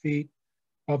 300 feet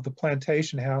of the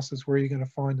plantation house is where you're going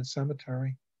to find the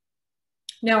cemetery.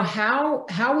 Now,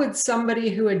 how would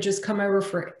somebody who had just come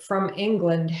over from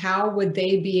England, how would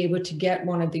they be able to get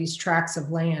one of these tracts of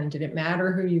land? Did it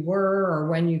matter who you were or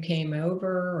when you came over?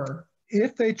 Or?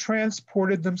 If they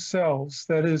transported themselves,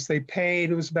 that is, they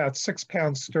paid, it was about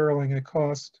 £6 it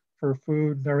cost for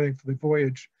food and everything for the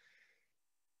voyage.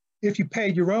 If you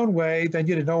paid your own way, then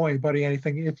you didn't owe anybody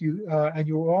anything. If you and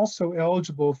you were also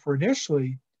eligible for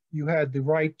initially, you had the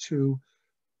right to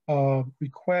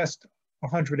request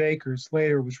 100 acres.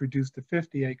 Later, it was reduced to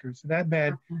 50 acres, and that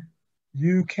meant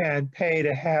you can pay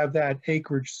to have that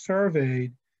acreage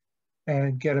surveyed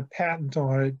and get a patent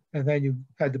on it, and then you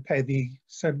had to pay the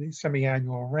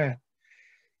semi-annual rent.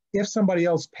 If somebody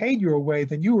else paid your way,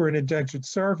 then you were an indentured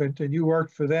servant, and you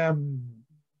worked for them,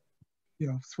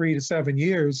 3 to 7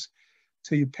 years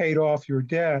till you paid off your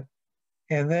debt.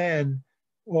 And then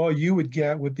all you would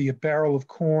get would be a barrel of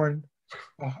corn,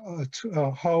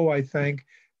 a hoe, I think,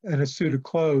 and a suit of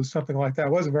clothes, something like that.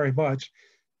 It wasn't very much.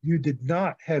 You did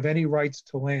not have any rights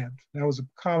to land. That was a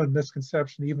common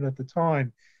misconception even at the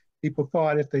time. People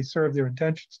thought if they served their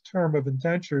term of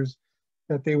indentures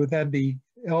that they would then be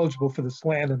eligible for this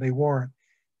land, and they weren't.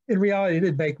 In reality, it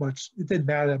didn't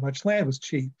matter that much. Land was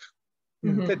cheap.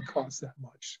 It didn't cost that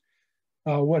much.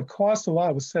 What cost a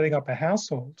lot was setting up a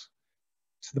household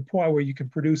to the point where you can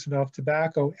produce enough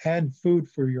tobacco and food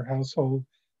for your household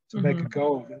to make a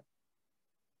go of it.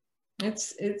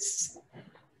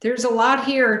 There's a lot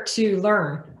here to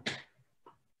learn.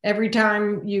 Every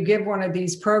time you give one of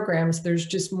these programs, there's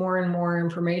just more and more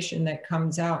information that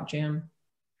comes out, Jim.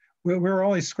 We're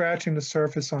only scratching the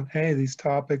surface on any of these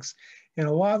topics, and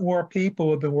a lot more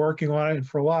people have been working on it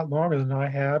for a lot longer than I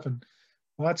have, and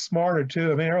a lot smarter too.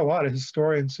 I mean, there are a lot of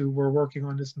historians who were working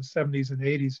on this in the 70s and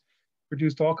 80s,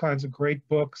 produced all kinds of great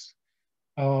books,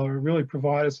 really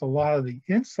provide us a lot of the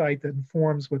insight that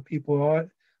informs what people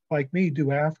like me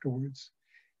do afterwards.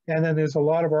 And then there's a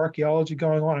lot of archaeology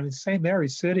going on. I mean, St.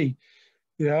 Mary's City,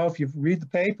 if you read the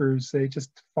papers, they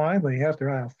just finally,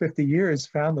 after 50 years,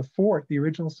 found the fort, the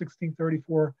original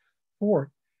 1634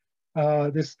 fort.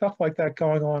 There's stuff like that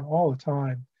going on all the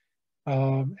time.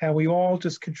 And we all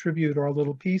just contribute our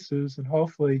little pieces, and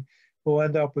hopefully we'll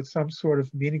end up with some sort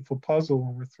of meaningful puzzle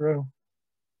when we're through.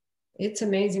 It's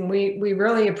amazing. We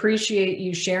really appreciate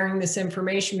you sharing this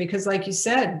information because, like you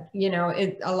said,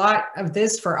 a lot of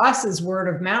this for us is word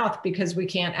of mouth because we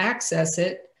can't access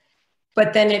it.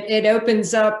 But then it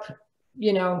opens up,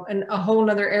 a whole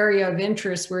nother area of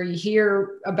interest where you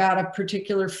hear about a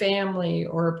particular family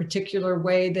or a particular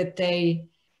way that they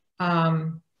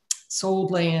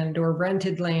sold land or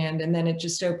rented land. And then it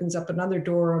just opens up another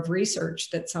door of research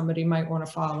that somebody might want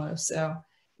to follow. So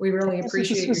we really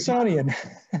appreciate it. Smithsonian.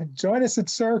 Join us at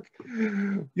CERC.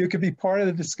 You can be part of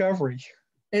the discovery.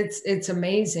 It's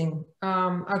amazing.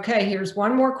 Okay, here's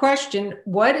one more question.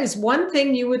 What is one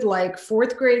thing you would like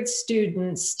 4th grade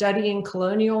students studying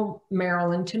colonial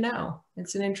Maryland to know?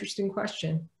 It's an interesting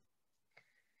question.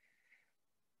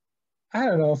 I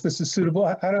don't know if this is suitable.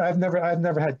 I've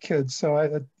never had kids, so I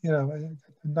don't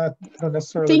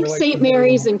necessarily Think relate to St. it very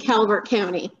Mary's well. in Calvert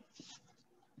County.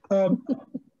 Um,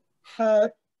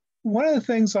 one of the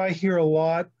things I hear a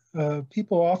lot,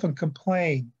 people often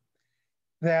complain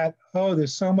that, oh,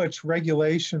 there's so much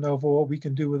regulation over what we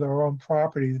can do with our own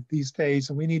property these days,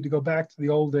 and we need to go back to the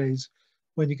old days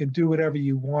when you can do whatever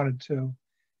you wanted to.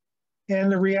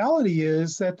 And the reality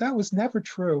is that that was never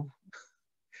true.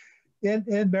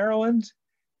 In Maryland,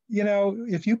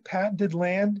 if you patented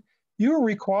land, you were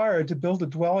required to build a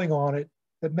dwelling on it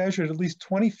that measured at least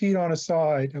 20 feet on a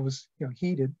side and was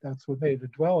heated. That's what made it a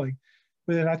dwelling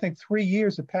within, I think, 3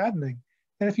 years of patenting.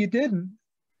 And if you didn't,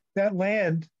 that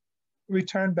land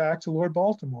returned back to Lord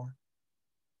Baltimore.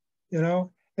 And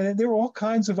there were all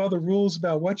kinds of other rules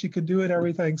about what you could do and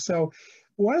everything. So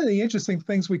one of the interesting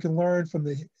things we can learn from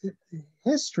the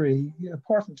history,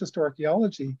 apart from just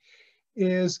archaeology,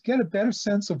 is get a better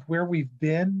sense of where we've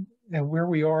been and where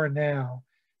we are now.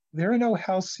 There are no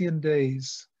halcyon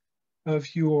days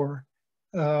of yore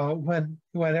when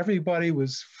everybody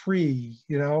was free.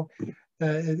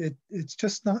 It's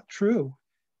just not true.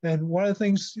 And one of the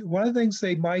things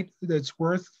that's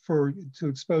worth to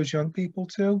expose young people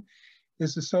to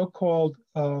is the so-called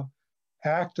the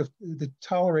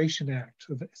Toleration Act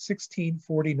of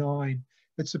 1649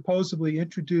 that supposedly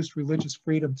introduced religious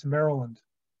freedom to Maryland.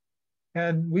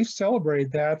 And we've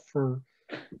celebrated that for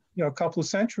a couple of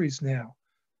centuries now.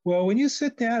 Well, when you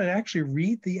sit down and actually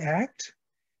read the act,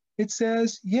 it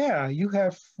says, yeah, you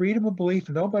have freedom of belief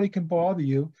and nobody can bother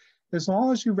you as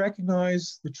long as you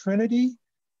recognize the Trinity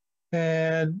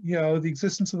and the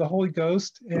existence of the Holy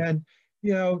Ghost. And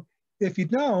if you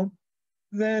don't,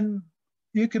 then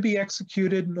you could be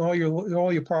executed and all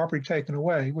your property taken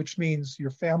away, which means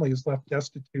your family is left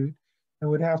destitute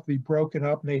and would have to be broken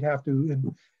up, and they'd have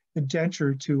to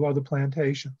indenture to other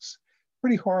plantations.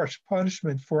 Pretty harsh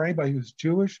punishment for anybody who's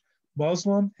Jewish,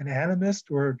 Muslim, an animist,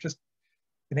 or just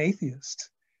an atheist.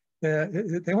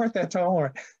 They weren't that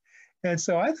tolerant. And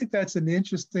so I think that's an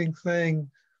interesting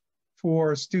thing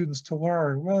for students to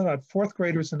learn. Whether or not fourth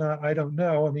graders or not, I don't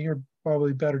know. I mean, you're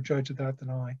probably a better judge of that than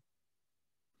I.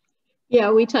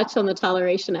 Yeah, we touched on the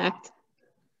Toleration Act.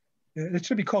 It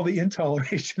should be called the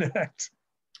Intoleration Act.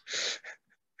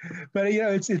 But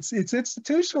it's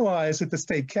institutionalized at the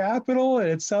state capitol, and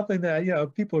it's something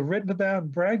that people have written about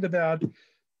and bragged about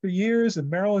for years. And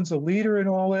Maryland's a leader in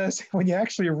all this. When you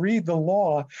actually read the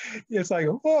law, it's like,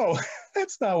 whoa,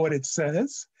 that's not what it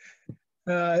says.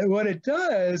 What it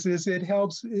does is it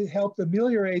helped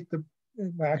ameliorate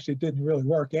actually, it didn't really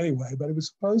work anyway, but it was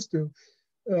supposed to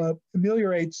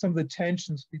ameliorate some of the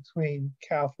tensions between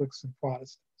Catholics and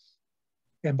Protestants.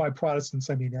 And by Protestants,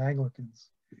 I mean Anglicans.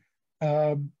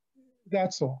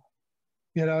 That's all.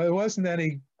 It wasn't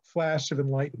any flash of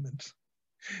enlightenment.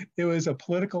 It was a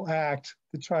political act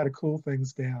to try to cool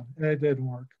things down, and it didn't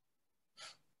work.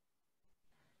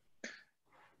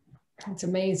 It's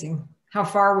amazing how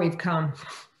far we've come.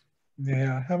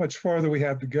 Yeah, how much farther we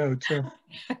have to go, too.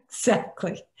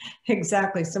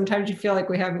 Exactly. Sometimes you feel like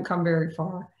we haven't come very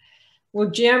far. Well,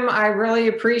 Jim, I really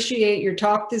appreciate your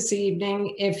talk this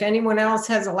evening. If anyone else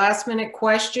has a last-minute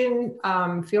question,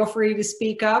 feel free to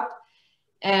speak up.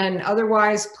 And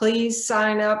otherwise, please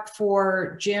sign up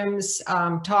for Jim's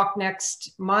talk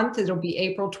next month. It'll be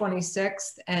April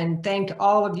 26th. And thank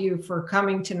all of you for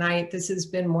coming tonight. This has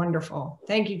been wonderful.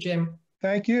 Thank you, Jim.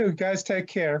 Thank you. Guys, take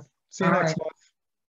care. See you next month.